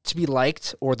 to be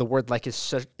liked, or the word like is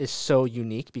so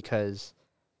unique because,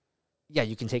 yeah,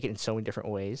 you can take it in so many different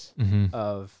ways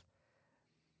of,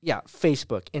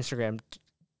 Facebook, Instagram.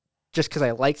 Just because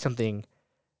I like something,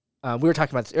 we were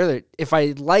talking about this earlier. If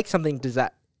I like something,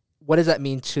 what does that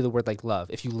mean to the word like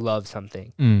love? If you love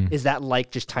something, is that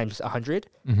like just times 100?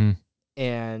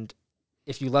 And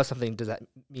if you love something, does that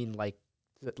mean like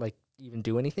even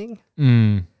do anything?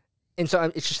 And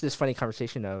so it's just this funny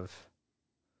conversation of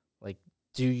like,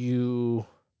 do you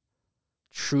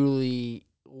truly,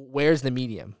 where's the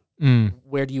medium?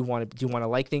 Where do you want to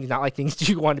like things, not like things?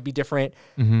 Do you want to be different?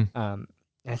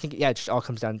 And I think, it just all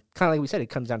comes down, kind of like we said, it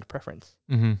comes down to preference.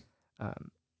 Mm-hmm.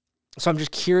 So I'm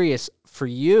just curious for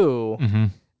you, mm-hmm.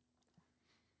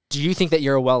 do you think that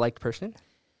you're a well-liked person?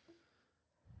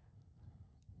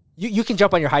 You can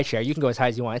jump on your high chair. You can go as high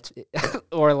as you want.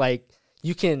 Or like,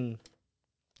 you can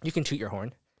toot your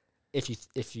horn if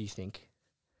you think.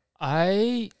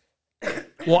 I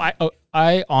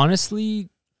honestly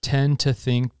tend to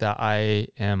think that I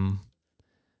am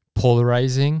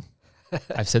polarizing.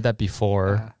 I've said that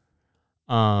before.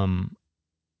 And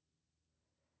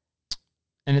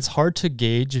it's hard to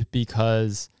gauge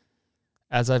because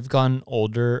as I've gotten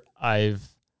older, I've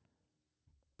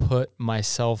put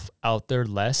myself out there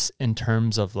less in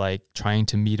terms of like trying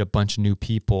to meet a bunch of new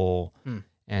people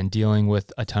and dealing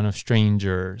with a ton of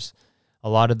strangers. A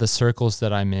lot of the circles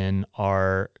that I'm in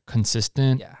are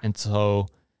consistent. Yeah. And so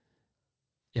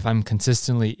if I'm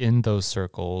consistently in those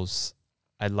circles,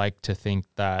 I'd like to think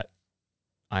that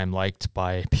I'm liked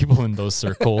by people in those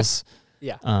circles.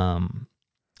 Yeah.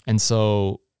 And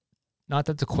so not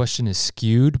that the question is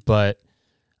skewed, but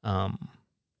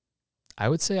I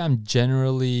would say I'm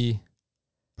generally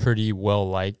pretty well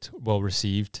liked, well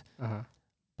received.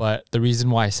 But the reason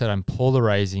why I said I'm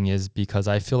polarizing is because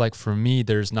I feel like for me,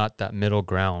 there's not that middle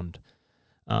ground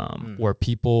where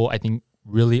people, I think,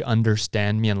 really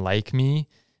understand me and like me.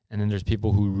 And then there's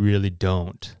people who really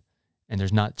don't. And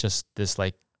there's not just this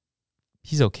like,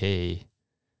 he's okay.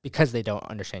 Because they don't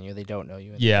understand you. They don't know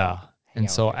you. Yeah. And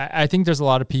so I think there's a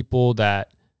lot of people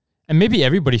that, and maybe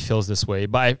everybody feels this way,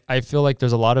 but I feel like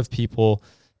there's a lot of people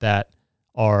that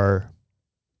are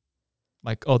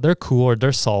like, oh, they're cool or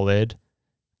they're solid.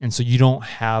 And so you don't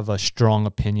have a strong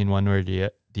opinion one way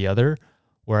or the other,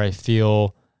 where I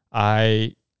feel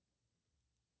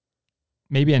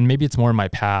maybe it's more in my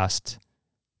past,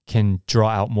 can draw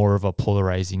out more of a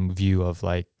polarizing view of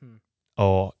like,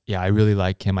 oh, yeah, I really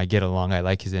like him. I get along. I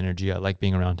like his energy. I like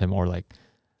being around him. Or like,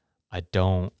 I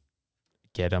don't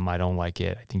get him. I don't like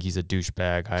it. I think he's a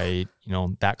douchebag.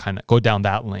 That kind of go down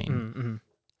that lane. Mm-hmm.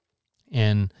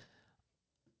 And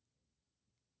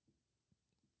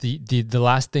the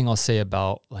last thing I'll say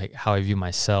about like how I view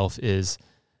myself is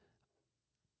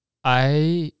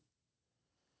I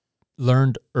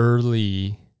learned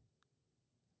early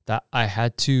that I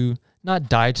had to not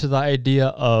die to the idea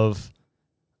of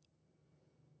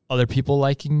other people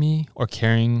liking me or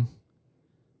caring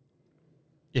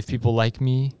if people like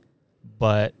me,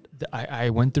 but I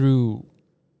went through,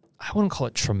 I wouldn't call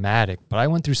it traumatic, but I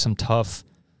went through some tough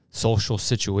social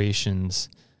situations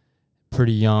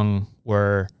pretty young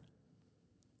where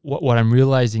what I'm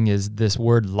realizing is this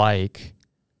word like,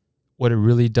 what it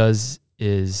really does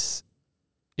is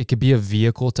it could be a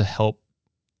vehicle to help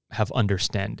have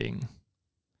understanding.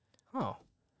 Oh.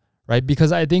 Right?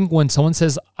 Because I think when someone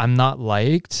says I'm not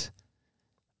liked,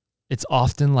 it's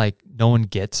often like no one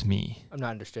gets me. I'm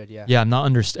not understood, yeah. Yeah, I'm not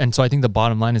understood. And so I think the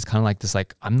bottom line is kind of like this,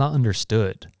 like, I'm not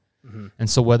understood. Mm-hmm. And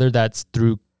so whether that's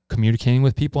through communicating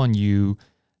with people and you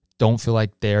don't feel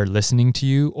like they're listening to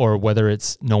you, or whether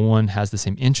it's no one has the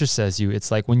same interests as you, it's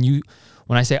like when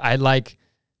I say I like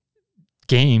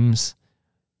games,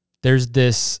 there's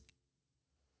this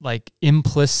like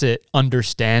implicit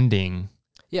understanding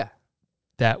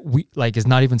that we like is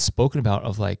not even spoken about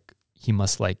of like he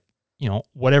must like,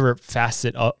 whatever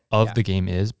facet of the game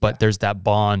is, but there's that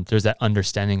bond, there's that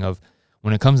understanding of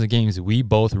when it comes to games, we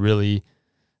both really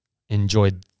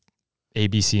enjoyed A,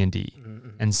 B, C, and D. Mm-hmm.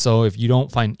 And so if you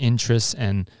don't find interests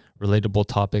and relatable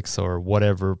topics or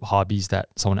whatever hobbies that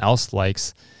someone else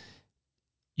likes,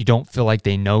 you don't feel like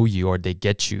they know you or they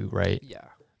get you, right? Yeah.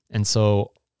 And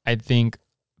so I think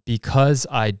because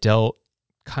I dealt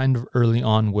kind of early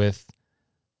on with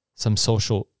some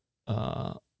social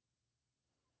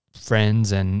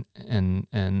friends and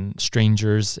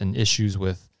strangers and issues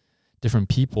with different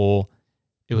people,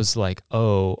 it was like,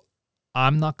 oh,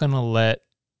 I'm not going to let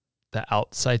the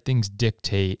outside things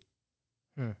dictate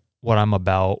what I'm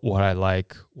about, what I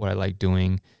like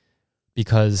doing,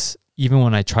 because even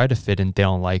when I try to fit in, they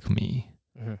don't like me.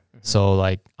 Mm-hmm. So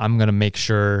like, I'm going to make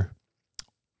sure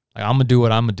like I'm going to do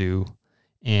what I'm going to do.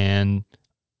 And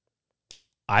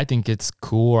I think it's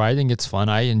cool, or I think it's fun.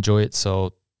 I enjoy it.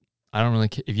 So I don't really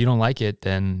care. If you don't like it,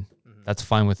 then that's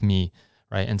fine with me.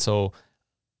 Right. And so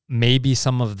maybe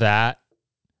some of that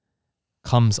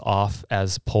comes off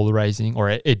as polarizing, or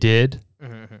it did.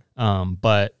 Mm-hmm.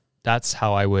 But that's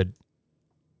how I would,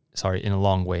 in a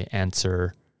long way,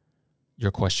 answer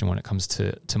your question when it comes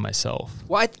to myself.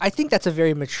 Well, I think that's a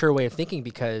very mature way of thinking,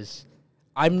 because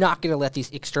I'm not going to let these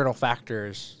external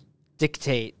factors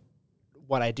dictate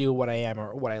what I do, what I am,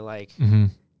 or what I like. Mm-hmm.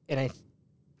 And I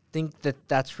think that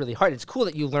that's really hard. It's cool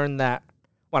that you learned that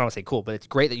I don't want to say cool, but it's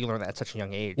great that you learned that at such a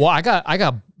young age. Well, I got,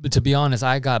 to be honest,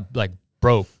 I got like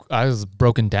broke. I was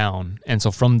broken down. And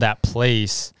so from that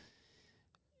place,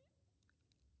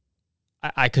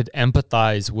 I could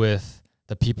empathize with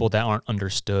the people that aren't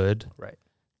understood. Right.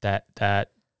 That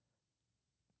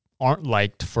aren't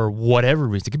liked for whatever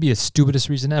reason. It could be the stupidest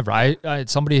reason ever.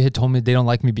 Somebody had told me they don't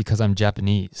like me because I'm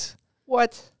Japanese.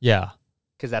 What? Yeah.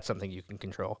 Because that's something you can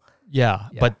control. Yeah,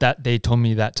 but that they told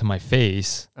me that to my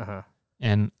face. Uh-huh.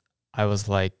 And I was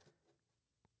like,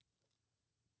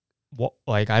 "What?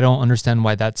 Like, I don't understand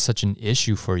why that's such an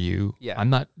issue for you. Yeah.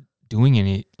 I'm not doing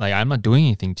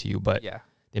anything to you, but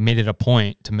they made it a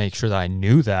point to make sure that I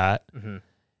knew that." Mm-hmm.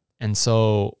 And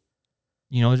so,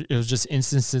 you know, it was just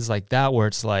instances like that where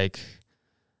it's like,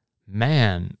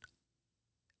 man,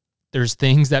 there's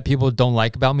things that people don't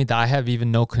like about me that I have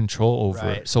even no control over.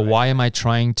 Right, so why am I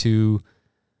trying to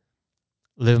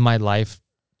live my life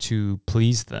to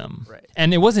please them? Right.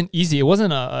 And it wasn't easy. It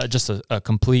wasn't just a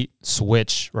complete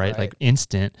switch, right? Like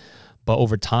instant. But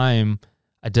over time,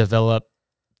 I developed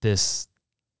this,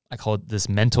 I call it this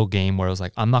mental game where I was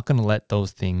like, I'm not going to let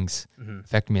those things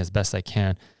affect me as best I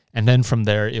can. And then from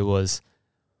there, it was,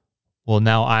 well,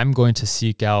 now I'm going to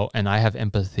seek out, and I have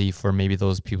empathy for maybe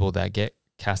those people that get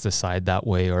cast aside that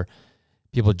way, or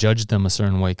people judge them a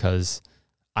certain way, because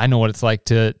I know what it's like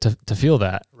to feel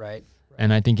that. Right.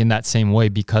 And I think in that same way,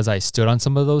 because I stood on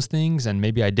some of those things, and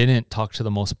maybe I didn't talk to the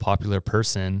most popular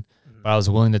person, but I was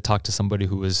willing to talk to somebody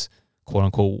who was quote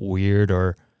unquote weird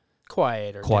or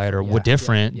quiet or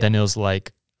different, then it was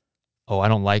like, oh, I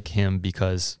don't like him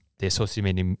because they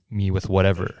associated me with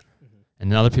whatever. Mm-hmm.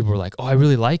 And then other people were like, oh, I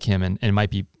really like him. And it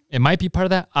might be part of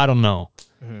that. I don't know.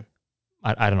 Mm-hmm.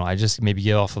 I don't know. I just maybe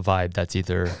get off a vibe that's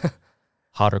either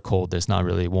hot or cold. That's not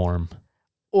really warm.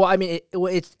 Well, I mean,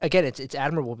 it's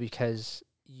admirable because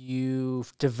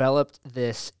you've developed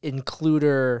this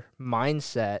includer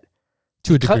mindset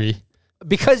to a degree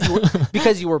because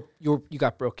you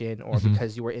got broken, or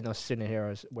because you were in those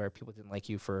scenarios where people didn't like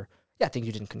you for things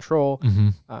you didn't control,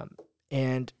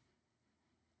 and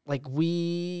like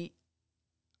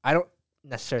I don't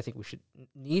necessarily think we should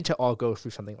need to all go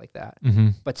through something like that,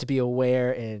 but to be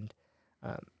aware and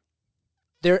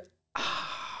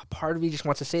part of me just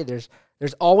wants to say there's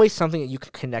always something that you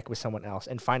can connect with someone else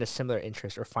and find a similar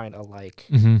interest or find a like.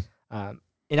 And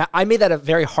I made that a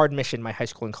very hard mission my high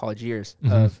school and college years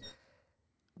of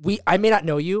I may not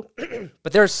know you,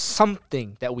 but there's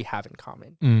something that we have in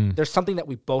common. There's something that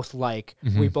we both like,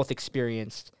 we both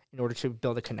experienced in order to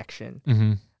build a connection.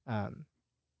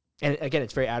 And again,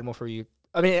 it's very admirable for you.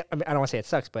 I mean, I don't want to say it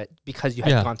sucks, but because you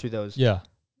had gone through those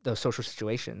social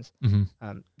situations,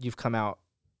 you've come out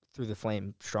through the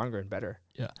flame stronger and better.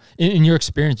 Yeah. In your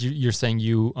experience, you're saying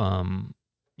you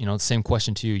know, same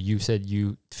question to you. You said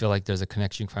you feel like there's a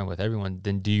connection you can find with everyone.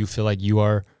 Then do you feel like you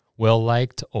are well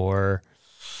liked, or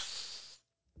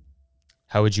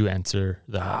how would you answer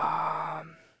that?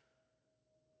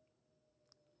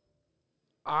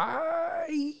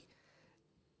 I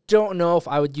don't know if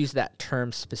I would use that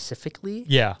term specifically.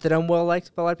 Yeah. That I'm well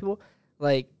liked by a lot of people.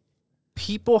 Like,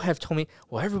 people have told me,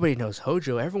 well, everybody knows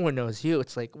Hojo. Everyone knows you.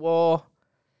 It's like, well,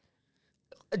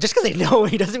 just because they know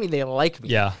me doesn't mean they like me.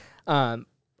 Yeah.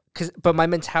 But my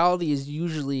mentality is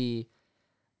usually,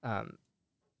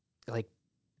 like,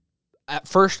 at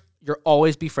first, you're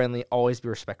always be friendly, always be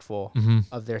respectful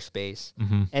of their space.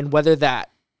 And whether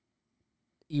that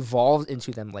evolves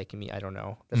into them liking me, I don't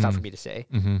know. That's not for me to say.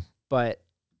 But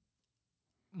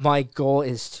my goal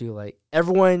is to, like,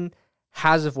 everyone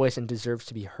has a voice and deserves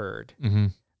to be heard.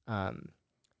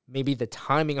 Maybe the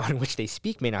timing on which they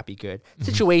speak may not be good.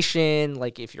 Situation,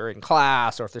 like if you're in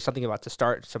class or if there's something about to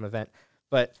start some event.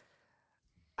 But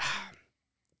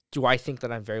do I think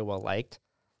that I'm very well liked?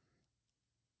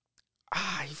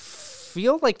 I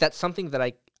feel like that's something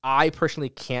that I personally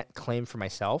can't claim for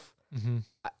myself.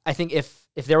 I think if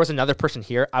there was another person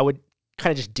here, I would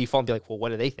kind of just default and be like, well, what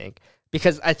do they think?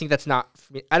 Because I think that's not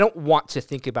for me. I don't want to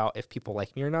think about if people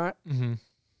like me or not.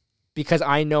 Because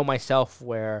I know myself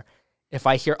where if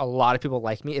I hear a lot of people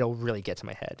like me, it'll really get to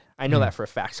my head. I know that for a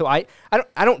fact. So I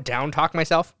don't down talk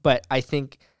myself, but I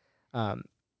think I'm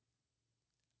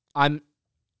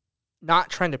not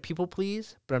trying to people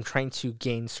please, but I'm trying to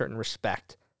gain certain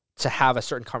respect to have a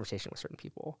certain conversation with certain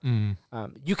people.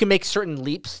 You can make certain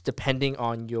leaps depending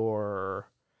on your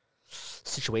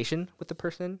situation with the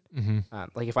person.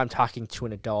 Like if I'm talking to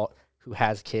an adult who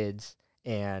has kids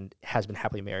and has been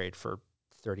happily married for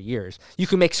 30 years, you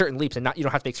can make certain leaps and you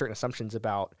don't have to make certain assumptions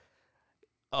about,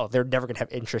 oh, they're never going to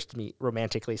have interest in me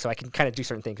romantically, so I can kind of do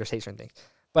certain things or say certain things.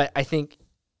 But I think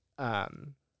my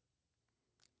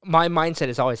mindset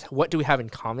is always, what do we have in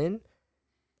common?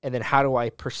 and then how do I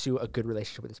pursue a good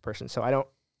relationship with this person? So I don't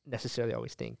necessarily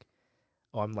always think,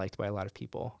 oh, I'm liked by a lot of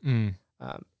people.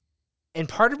 And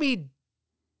part of me,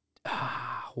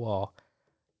 well,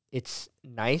 it's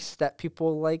nice that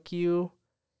people like you,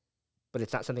 but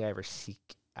it's not something I ever seek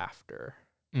after,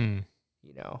 you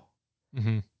know?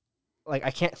 Like,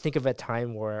 I can't think of a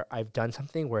time where I've done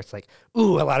something where it's like,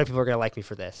 ooh, a lot of people are going to like me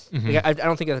for this. Like, I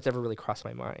don't think that's ever really crossed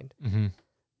my mind.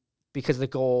 Because the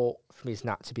goal for me is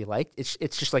not to be liked. It's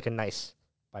just like a nice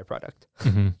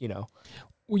byproduct, you know?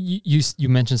 Well, you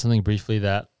mentioned something briefly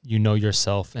that you know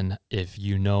yourself, and if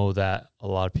you know that a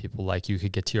lot of people like you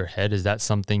could get to your head, is that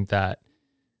something that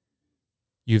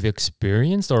you've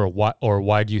experienced, or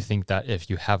why do you think that if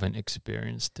you haven't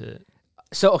experienced it?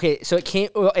 So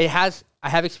I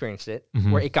have experienced it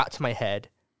where it got to my head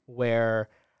where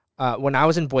when I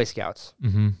was in Boy Scouts,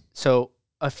 so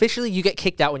officially you get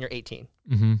kicked out when you're 18.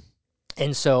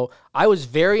 And so I was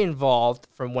very involved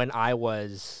from when I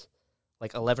was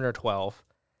like 11 or 12.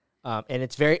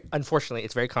 And unfortunately,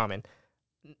 it's very common.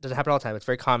 It doesn't happen all the time. It's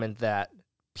very common that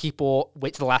people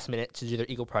wait to the last minute to do their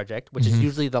Eagle project, which is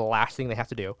usually the last thing they have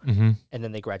to do, and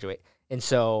then they graduate. And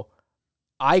so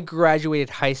I graduated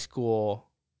high school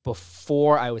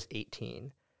before I was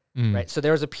 18, right? So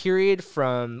there was a period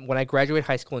from when I graduated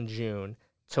high school in June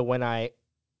to when I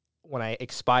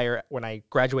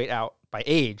graduate out by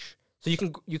age. So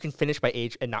you can finish by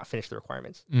age and not finish the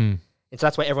requirements. And so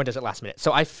that's why everyone does it last minute.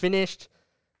 So I finished,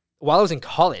 while I was in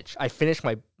college, I finished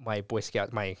my Boy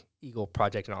Scout, my Eagle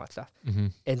project and all that stuff.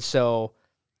 And so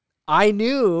I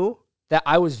knew that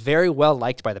I was very well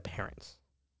liked by the parents.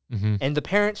 And the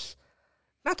parents,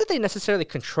 not that they necessarily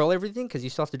control everything because you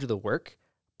still have to do the work,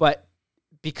 but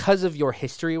because of your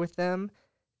history with them,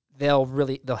 they'll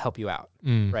help you out,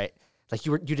 right? Like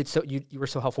you were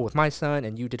so helpful with my son,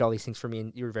 and you did all these things for me,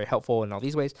 and you were very helpful in all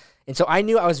these ways. And so I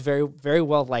knew I was very, very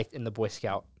well liked in the Boy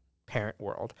Scout parent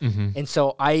world. And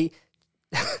so I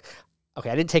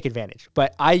didn't take advantage,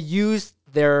 but I used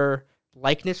their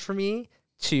likeness for me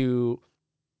to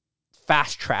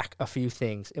fast track a few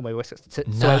things in my Boy Scouts.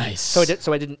 Nice.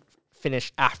 So I didn't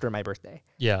finish after my birthday.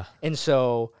 Yeah. And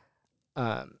so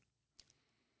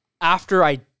after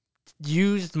I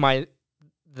used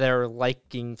their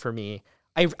liking for me,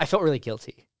 I felt really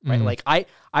guilty, right? Like I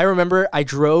remember I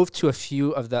drove to a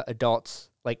few of the adults,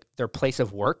 like their place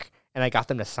of work, and I got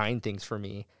them to sign things for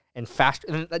me and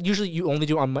usually you only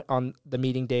do on the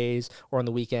meeting days or on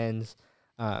the weekends.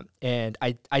 And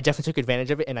I definitely took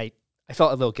advantage of it, and I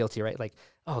felt a little guilty, right? Like,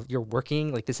 oh, you're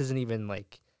working, like this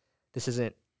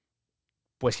isn't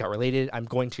Boy Scout related. I'm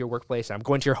going to your workplace. I'm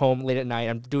going to your home late at night.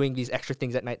 I'm doing these extra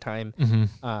things at nighttime.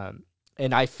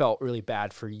 And I felt really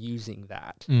bad for using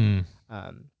that.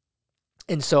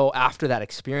 And so after that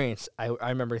experience, I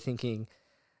remember thinking,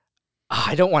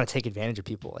 I don't want to take advantage of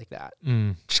people like that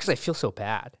just because I feel so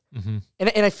bad. And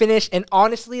I finished, and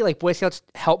honestly, like Boy Scouts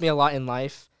helped me a lot in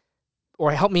life,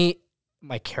 or it helped me,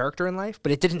 my character in life,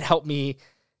 but it didn't help me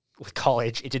with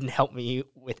college. It didn't help me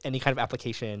with any kind of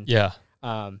application. Yeah.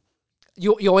 I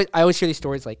always hear these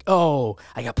stories like, oh,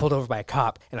 I got pulled over by a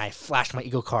cop and I flashed my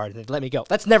Eagle card and they let me go.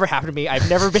 That's never happened to me. I've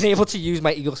never been able to use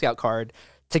my Eagle Scout card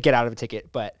to get out of a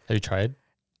ticket. But have you tried?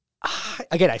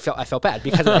 Again, I felt bad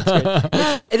because of that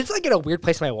experience. It's like in a weird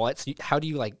place in my wallet. So how do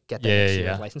you like get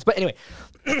that license? But anyway,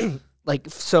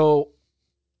 so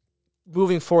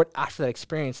moving forward after that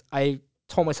experience, I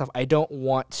told myself I don't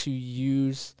want to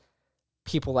use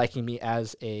people liking me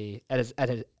as an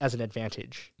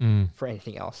advantage for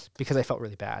anything else, because I felt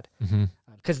really bad.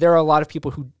 Because there are a lot of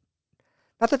people who,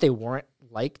 not that they weren't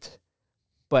liked,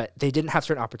 but they didn't have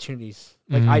certain opportunities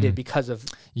like I did because of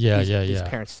these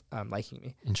parents liking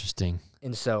me. Interesting.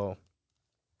 And so,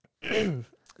 I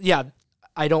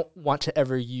don't want to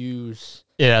ever use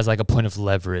it as like a point of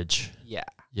leverage. Yeah.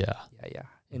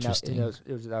 Interesting. At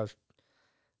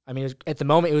the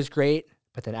moment it was great,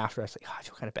 but then after I was like, I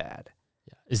feel kind of bad.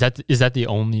 Yeah. Is that the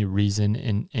only reason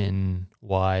in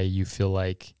why you feel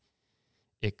like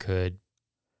it could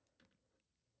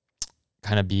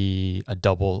kind of be a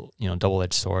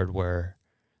double-edged sword, where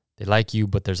they like you,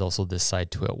 but there's also this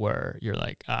side to it where you're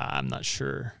like, I'm not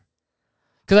sure.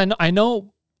 Because I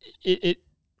know it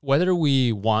whether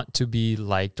we want to be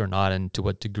liked or not, and to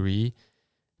what degree,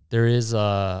 there is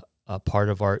a part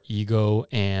of our ego,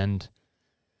 and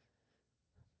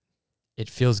it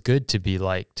feels good to be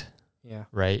liked. Yeah.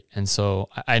 Right. And so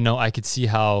I know I could see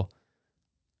how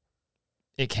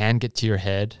it can get to your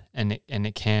head, and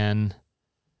it can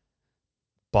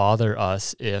bother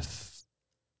us if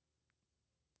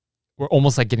we're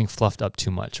almost like getting fluffed up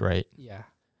too much, right? Yeah.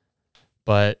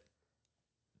 But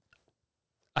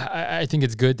I think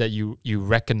it's good that you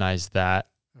recognize that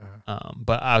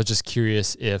But I was just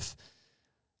curious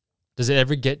does it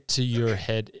ever get to your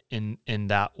head in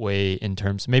that way, in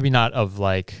terms, maybe not of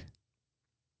like,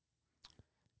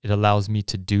 it allows me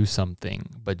to do something,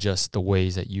 but just the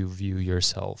ways that you view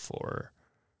yourself, or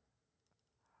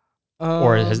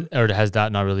has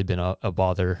that not really been a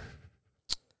bother?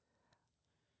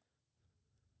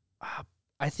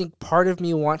 I think part of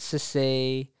me wants to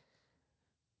say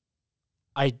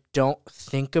I don't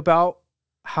think about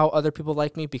how other people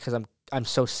like me because I'm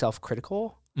so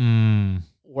self-critical,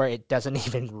 where it doesn't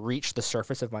even reach the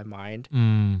surface of my mind,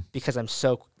 because I'm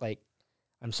so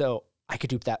I could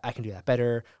do that. I can do that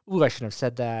better. Ooh, I shouldn't have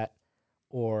said that.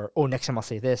 Or, oh, next time I'll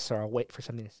say this, or I'll wait for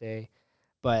something to say.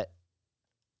 But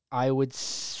I would,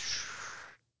 is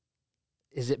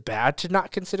it bad to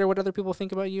not consider what other people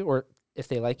think about you, or if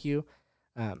they like you?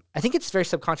 I think it's very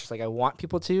subconscious. Like, I want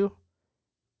people to,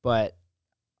 but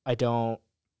I don't.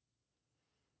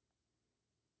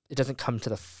 It doesn't come to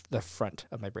the front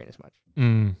of my brain as much.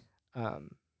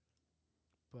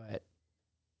 But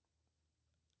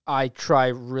I try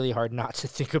really hard not to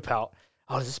think about,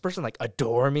 oh, does this person like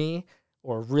adore me,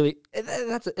 or really? And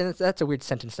that's a weird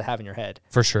sentence to have in your head,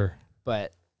 for sure.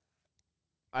 But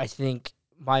I think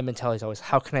my mentality is always,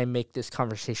 how can I make this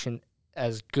conversation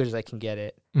as good as I can get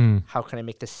it? How can I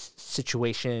make this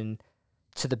situation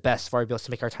to the best of our ability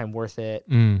to make our time worth it?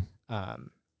 And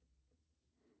I'm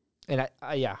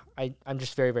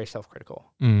just very, very self-critical.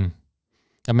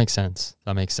 That makes sense.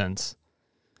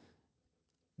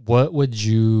 What would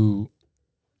you,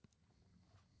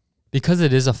 because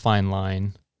it is a fine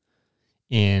line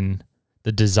in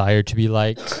the desire to be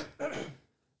liked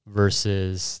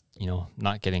versus,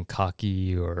 not getting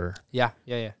cocky or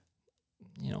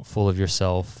full of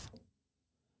yourself.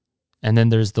 And then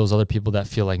there's those other people that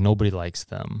feel like nobody likes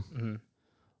them.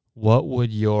 What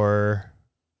would your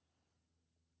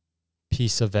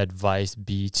piece of advice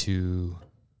be to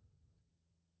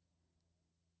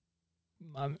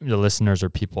the listeners or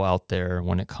people out there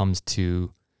when it comes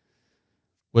to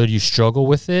whether you struggle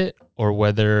with it, or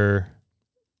whether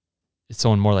it's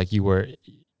someone more like you where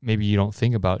maybe you don't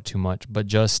think about it too much, but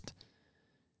just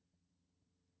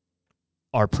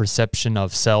our perception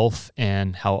of self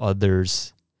and how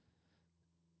others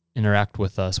interact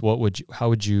with us? How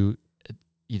would you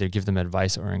either give them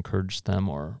advice or encourage them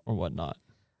or whatnot?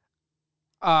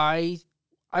 I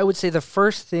would say the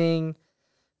first thing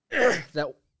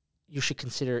that you should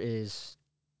consider is,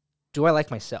 do I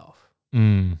like myself?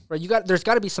 Right? There's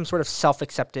got to be some sort of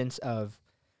self-acceptance of,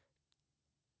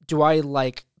 do I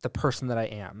like the person that I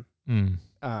am?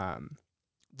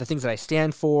 The things that I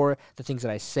stand for, the things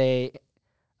that I say.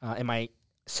 Am I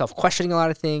self-questioning a lot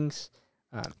of things?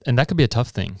 And that could be a tough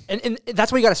thing. And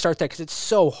that's where you got to start there, because it's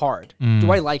so hard.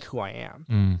 Do I like who I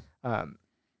am?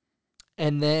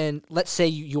 And then let's say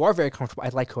you are very comfortable. I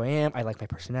like who I am. I like my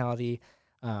personality.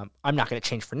 I'm not going to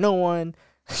change for no one,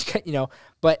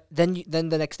 But then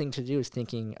the next thing to do is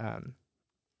thinking,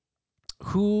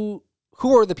 who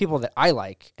are the people that I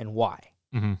like and why?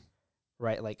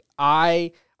 Right? Like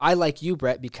I like you,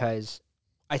 Brett, because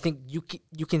I think you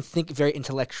can think very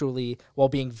intellectually while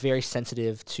being very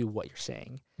sensitive to what you're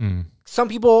saying. Some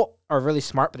people are really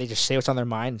smart, but they just say what's on their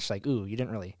mind. It's like, ooh, you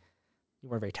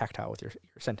weren't very tactile with your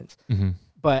sentence.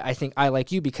 But I think I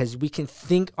like you because we can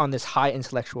think on this high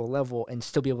intellectual level and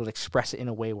still be able to express it in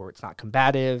a way where it's not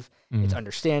combative, it's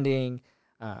understanding.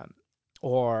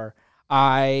 Or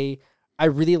I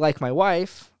really like my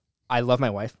wife. I love my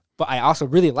wife, but I also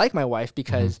really like my wife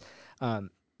because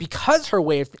her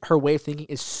way of thinking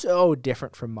is so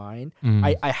different from mine.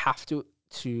 I have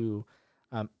to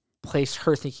place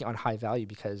her thinking on high value,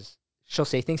 because she'll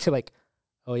say things like,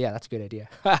 oh yeah, that's a good idea.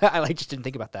 I just didn't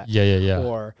think about that. Yeah.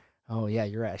 Or, oh yeah,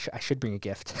 you're right. I should bring a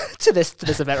gift to this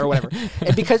event or whatever.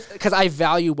 And because I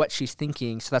value what she's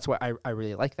thinking, so that's why I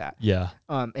really like that. Yeah.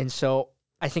 And so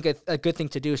I think a good thing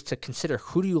to do is to consider,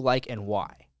 who do you like and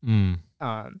why. And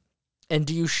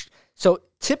do you? So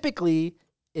typically,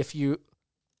 if you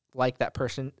like that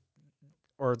person,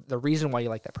 or the reason why you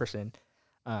like that person,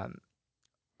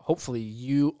 hopefully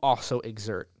you also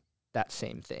exert that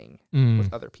same thing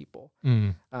with other people.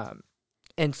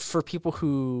 And for people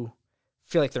who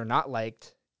feel like they're not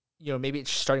liked, maybe it's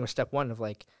starting with step one of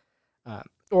like,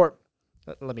 or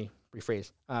let me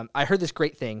rephrase. I heard this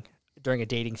great thing during a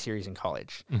dating series in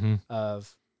college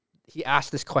he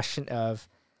asked this question of,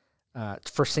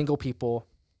 for single people,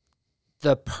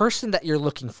 the person that you're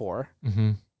looking for,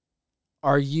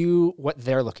 are you what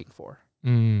they're looking for?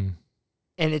 And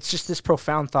it's just this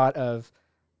profound thought of,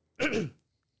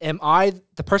 am I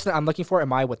the person that I'm looking for?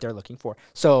 Am I what they're looking for?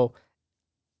 So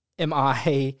am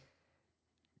I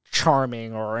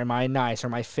charming, or am I nice, or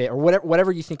am I fit, or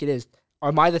whatever you think it is?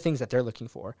 Am I the things that they're looking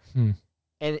for?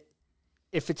 And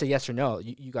if it's a yes or no,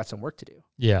 you got some work to do.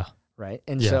 Yeah. Right.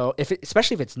 And so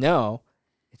especially if it's no,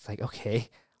 it's like, okay,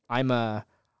 I'm a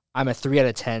 3 out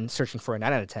of 10 searching for a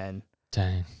 9 out of 10.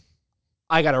 Dang.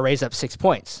 I got to raise up 6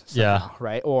 points. Somehow,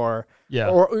 right. Or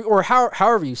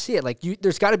however you see it, like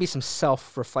there's got to be some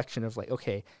self-reflection of like,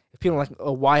 okay, if people don't like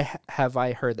me, why have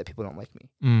I heard that people don't like me?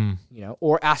 You know,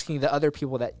 or asking the other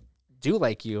people that do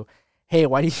like you, hey,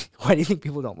 why do you think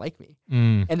people don't like me?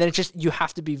 And then it's just, you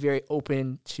have to be very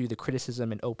open to the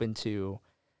criticism and open to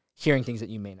hearing things that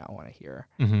you may not want to hear.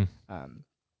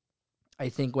 I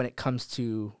think when it comes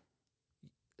to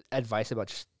advice about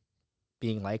just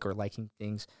being like or liking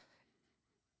things,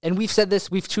 and we've said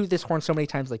this, we've chewed this horn so many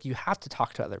times, like you have to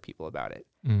talk to other people about it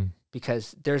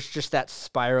because there's just that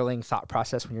spiraling thought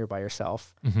process when you're by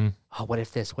yourself. Oh, what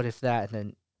if this? What if that? And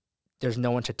then there's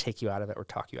no one to take you out of it or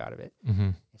talk you out of it.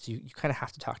 So you kind of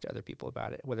have to talk to other people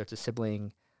about it, whether it's a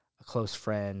sibling, a close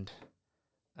friend,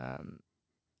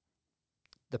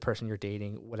 the person you're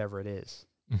dating, whatever it is.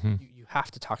 You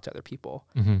have to talk to other people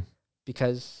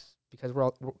because we're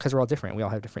all different. We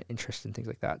all have different interests and things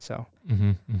like that. So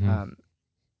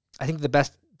I think the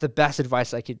best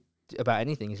advice I could about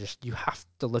anything is just you have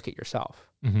to look at yourself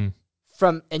and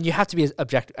you have to be as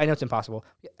objective. I know it's impossible,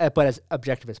 but as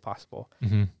objective as possible.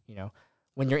 You know,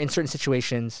 when you're in certain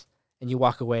situations and you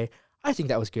walk away, I think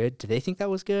that was good. Do they think that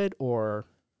was good? Or,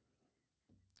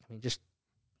 I mean, just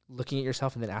looking at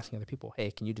yourself and then asking other people,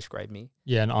 hey, can you describe me?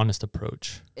 Yeah, an honest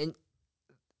approach. And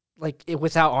like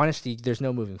without honesty, there's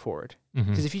no moving forward.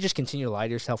 Because if you just continue to lie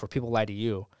to yourself or people lie to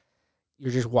you,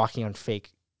 you're just walking on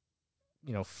fake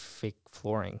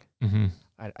flooring.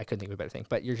 I couldn't think of a better thing,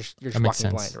 but you're just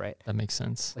walking blind, right? That makes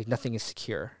sense. Like nothing is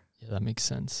secure. Yeah, that makes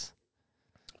sense.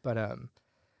 But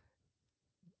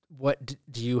what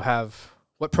do you have?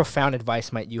 What profound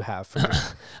advice might you have for me?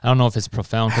 I don't know if it's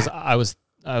profound because I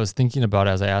was thinking about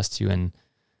it as I asked you, and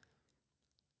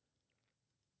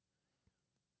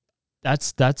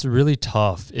that's really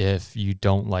tough if you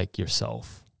don't like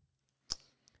yourself.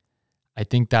 I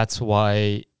think that's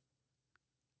why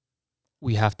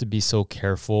we have to be so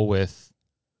careful with,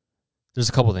 there's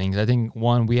a couple things. I think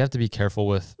one, we have to be careful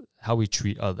with how we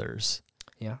treat others.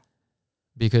 Yeah.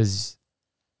 Because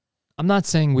I'm not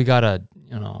saying we gotta,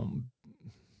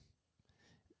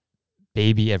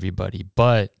 baby everybody,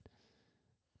 but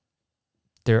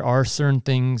there are certain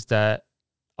things that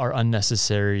are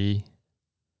unnecessary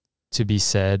to be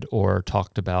said or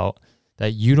talked about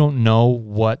that you don't know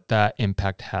what that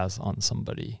impact has on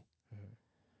somebody.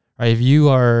 Right?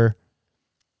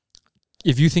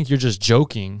 If you think you're just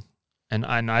joking, and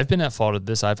I've been at fault of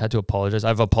this, I've had to apologize.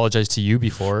 I've apologized to you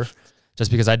before just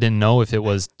because I didn't know if it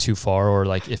was too far or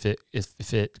like if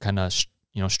it kind of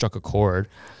struck a chord.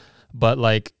 But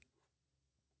like,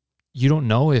 you don't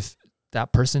know if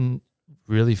that person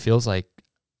really feels like,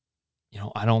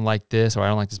 I don't like this or I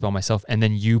don't like this about myself, and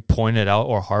then you point it out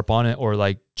or harp on it or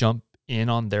like jump in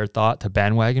on their thought to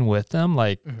bandwagon with them,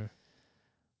 like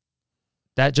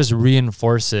that just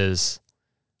reinforces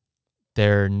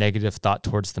their negative thought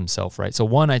towards themselves, right? So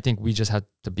one, I think we just have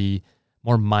to be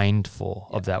more mindful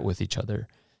of that with each other.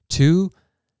 Two,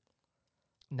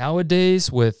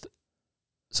 nowadays with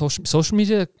social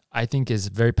media, I think is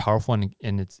very powerful and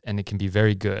it can be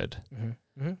very good.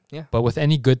 Yeah. But with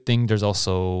any good thing, there's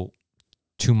also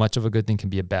too much of a good thing can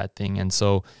be a bad thing. And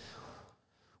so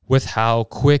with how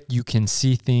quick you can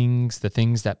see things, the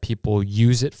things that people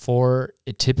use it for,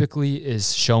 it typically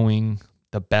is showing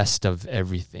the best of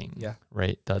everything. Yeah.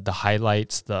 Right. The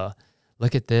highlights,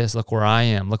 look at this, look where I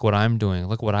am, look what I'm doing,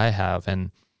 look what I have.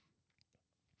 And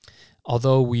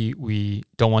although we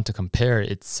don't want to compare,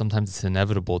 sometimes it's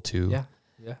inevitable to. Yeah.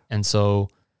 Yeah. And so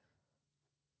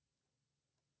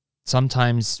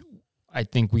sometimes I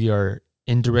think we are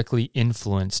indirectly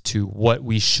influenced to what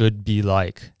we should be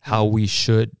like, how we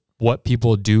should, what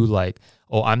people do like.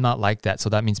 Oh, I'm not like that, so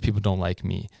that means people don't like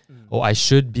me. Oh, I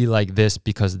should be like this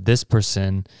because this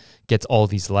person gets all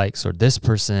these likes, or this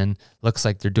person looks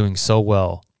like they're doing so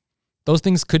well. Those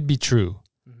things could be true,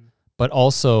 but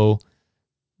also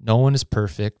no one is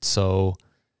perfect. So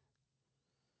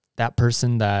that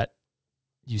person that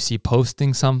you see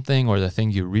posting something, or the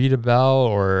thing you read about,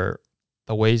 or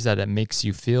the ways that it makes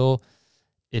you feel,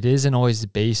 it isn't always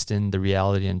based in the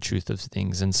reality and truth of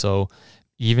things. And so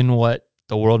even what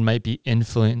the world might be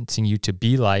influencing you to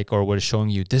be like, or what is showing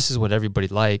you this is what everybody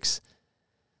likes,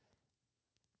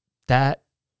 that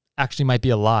actually might be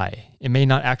a lie. It may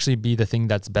not actually be the thing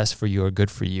that's best for you or good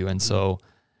for you. And so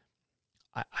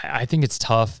I think it's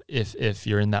tough if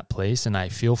you're in that place, and I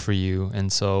feel for you.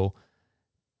 And so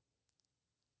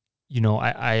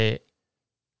I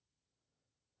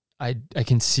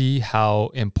can see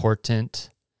how important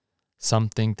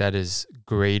something that is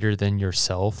greater than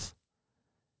yourself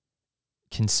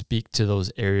can speak to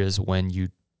those areas when you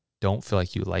don't feel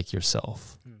like you like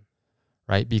yourself,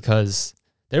 right? Because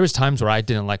there was times where I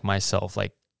didn't like myself,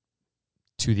 like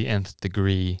to the nth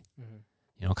degree,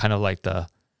 kind of like the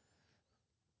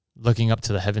looking up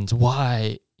to the heavens.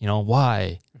 Why?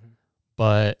 Why?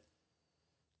 But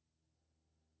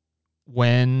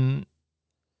when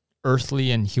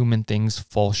earthly and human things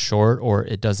fall short, or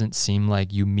it doesn't seem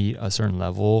like you meet a certain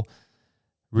level,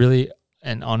 really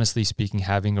and honestly speaking,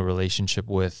 having a relationship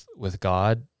with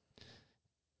God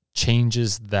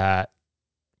changes that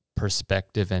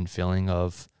perspective and feeling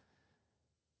of,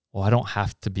 well, I don't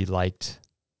have to be liked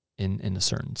in a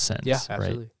certain sense. Yeah,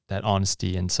 absolutely. Right? That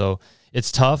honesty. And so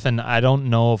it's tough, and I don't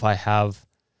know if I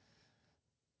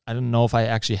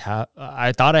actually have.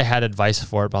 I thought I had advice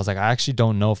for it, but I was like, I actually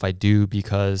don't know if I do,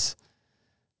 because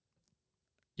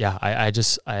I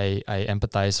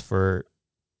empathize for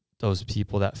those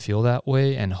people that feel that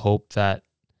way and hope that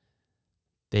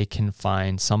they can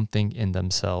find something in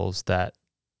themselves that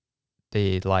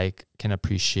they like, can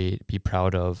appreciate, be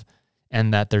proud of,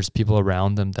 and that there's people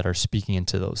around them that are speaking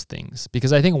into those things.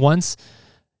 Because I think once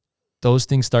those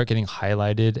things start getting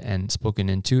highlighted and spoken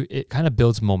into, it kind of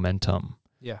builds momentum.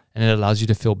 Yeah. And it allows you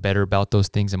to feel better about those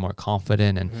things and more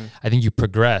confident. And I think you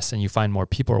progress and you find more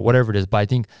people or whatever it is. But I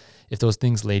think if those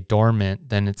things lay dormant,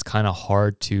 then it's kind of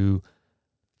hard to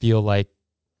feel like,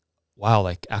 wow,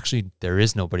 like actually there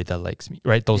is nobody that likes me,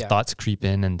 right? Those thoughts creep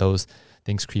in and those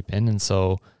things creep in. And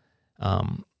so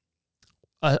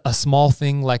a small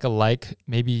thing like a like,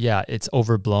 maybe, it's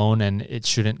overblown and it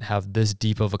shouldn't have this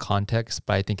deep of a context,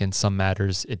 but I think in some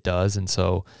matters it does. And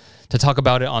so to talk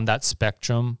about it on that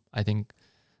spectrum, I think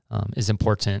is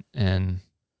important and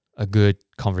a good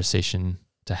conversation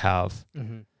to have.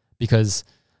 Because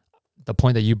the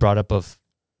point that you brought up of,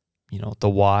 the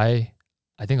why,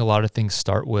 I think a lot of things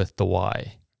start with the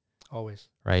why. Always.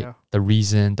 Right? Yeah. The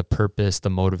reason, the purpose, the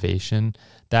motivation,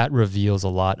 that reveals a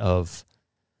lot of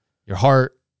your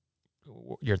heart,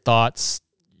 your thoughts,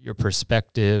 your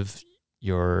perspective,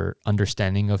 your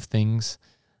understanding of things.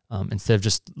 Instead of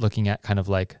just looking at kind of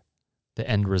like the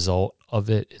end result of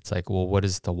it, it's like, well, what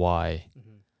is the why?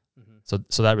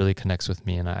 So that really connects with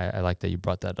me, and I like that you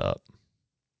brought that up.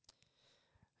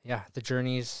 Yeah, the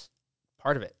journey's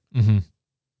part of it.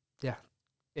 Yeah.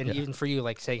 And even for you,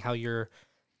 like saying how your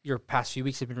past few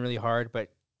weeks have been really hard,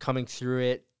 but coming through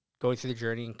it, going through the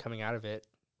journey and coming out of it,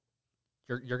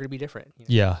 you're going to be different.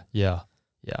 Yeah.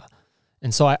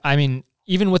 And so, I mean,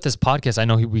 even with this podcast, I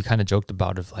know we kind of joked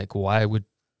about it, like, why would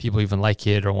people even like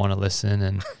it or want to listen?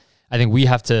 And I think me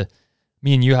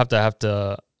and you have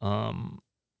to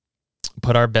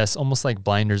put our best, almost like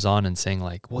blinders on, and saying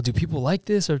like, well, do people like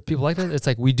this or people like that? It's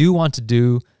like, we do want to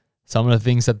do some of the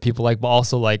things that people like, but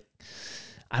also like,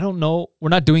 I don't know, we're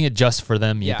not doing it just for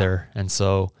them either. And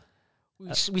so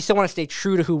we still want to stay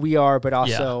true to who we are, but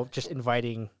also just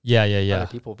inviting other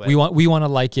people. But we want to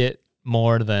like it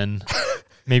more than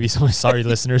maybe some sorry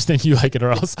listeners think you like it,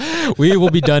 or else we will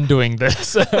be done doing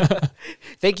this.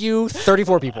 Thank you,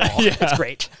 34 people. It's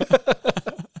great.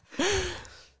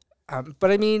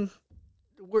 But I mean,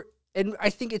 I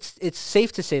think it's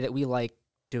safe to say that we like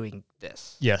doing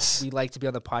this. Yes. We like to be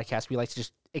on the podcast. We like to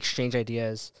just exchange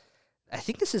ideas. I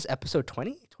think this is episode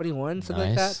 20, 21,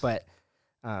 something like that. But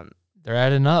they're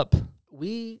adding up.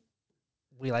 We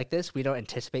like this. We don't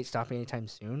anticipate stopping anytime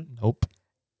soon. Nope.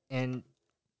 And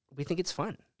we think it's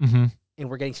fun. And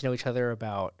we're getting to know each other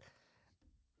about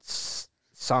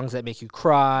songs that make you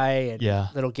cry and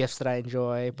little gifts that I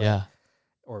enjoy.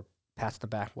 Or pats the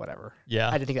back, whatever. Yeah.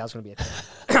 I didn't think that was going to be a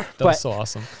thing. That was so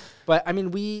awesome. But I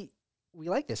mean, we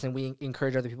like this, and we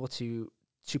encourage other people to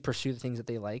pursue the things that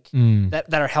they like,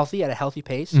 that are healthy, at a healthy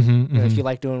pace. If you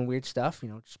like doing weird stuff,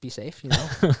 just be safe,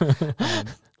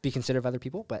 be considerate of other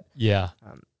people. But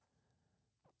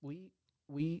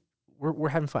we're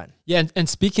having fun. Yeah. And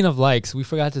speaking of likes, we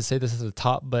forgot to say this at the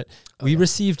top, but we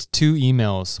received 2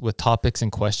 emails with topics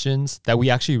and questions that we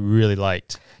actually really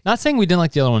liked. Not saying we didn't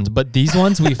like the other ones, but these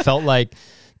ones we felt like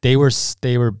they were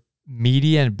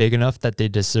meaty and big enough that they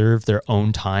deserve their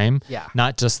own time. Yeah.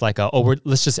 Not just like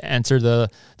let's just answer the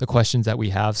questions that we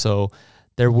have. So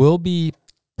there will be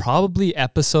probably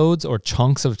episodes or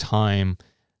chunks of time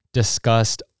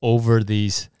discussed over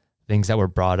these things that were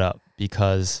brought up,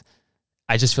 because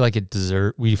I just feel like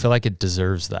we feel like it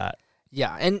deserves that.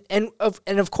 Yeah. And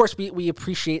of course we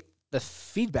appreciate the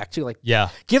feedback too. Like,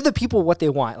 give the people what they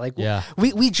want. Like,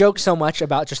 we joke so much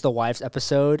about just the wives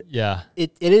episode. Yeah.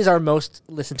 It is our most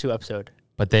listened to episode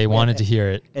but they wanted to hear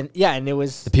it. And it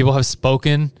was... The people have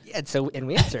spoken. Yeah, and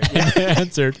we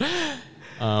answered.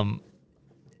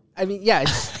 I mean,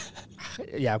 it's...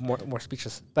 more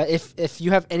speechless. But if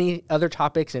you have any other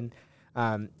topics and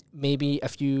maybe a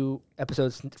few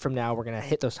episodes from now, we're going to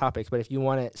hit those topics. But if you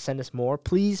want to send us more,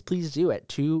 please do it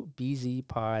to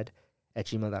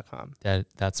bzpod@gmail.com.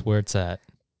 That's where it's at.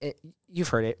 You've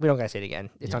heard it. We don't got to say it again.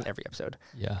 It's on every episode.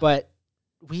 Yeah. But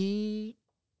we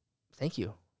thank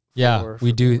you.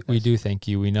 We do thank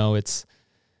you. We know it's,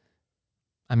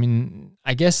 I mean,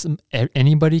 I guess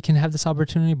anybody can have this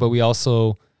opportunity, but we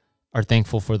also are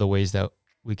thankful for the ways that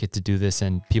we get to do this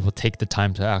and people take the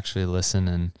time to actually listen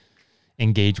and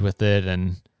engage with it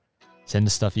and send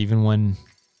us stuff even when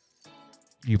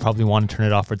you probably want to turn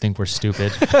it off or think we're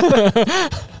stupid.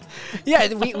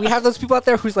 Yeah, we have those people out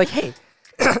there who's like, hey,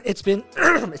 it's been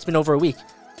over a week.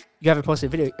 You haven't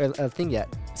posted a thing yet.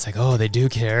 It's like, oh, they do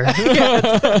care.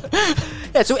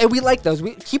 So and we like those.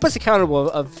 We keep us accountable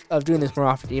of doing this more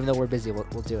often, even though we're busy.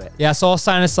 We'll do it. Yeah, so I'll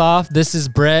sign us off. This is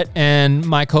Brett and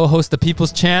my co-host, the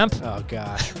People's Champ. Oh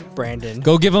gosh, Brandon.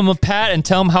 Go give him a pat and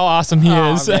tell him how awesome he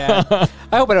is. Man.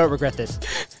 I hope I don't regret this.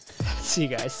 See you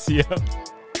guys. See ya.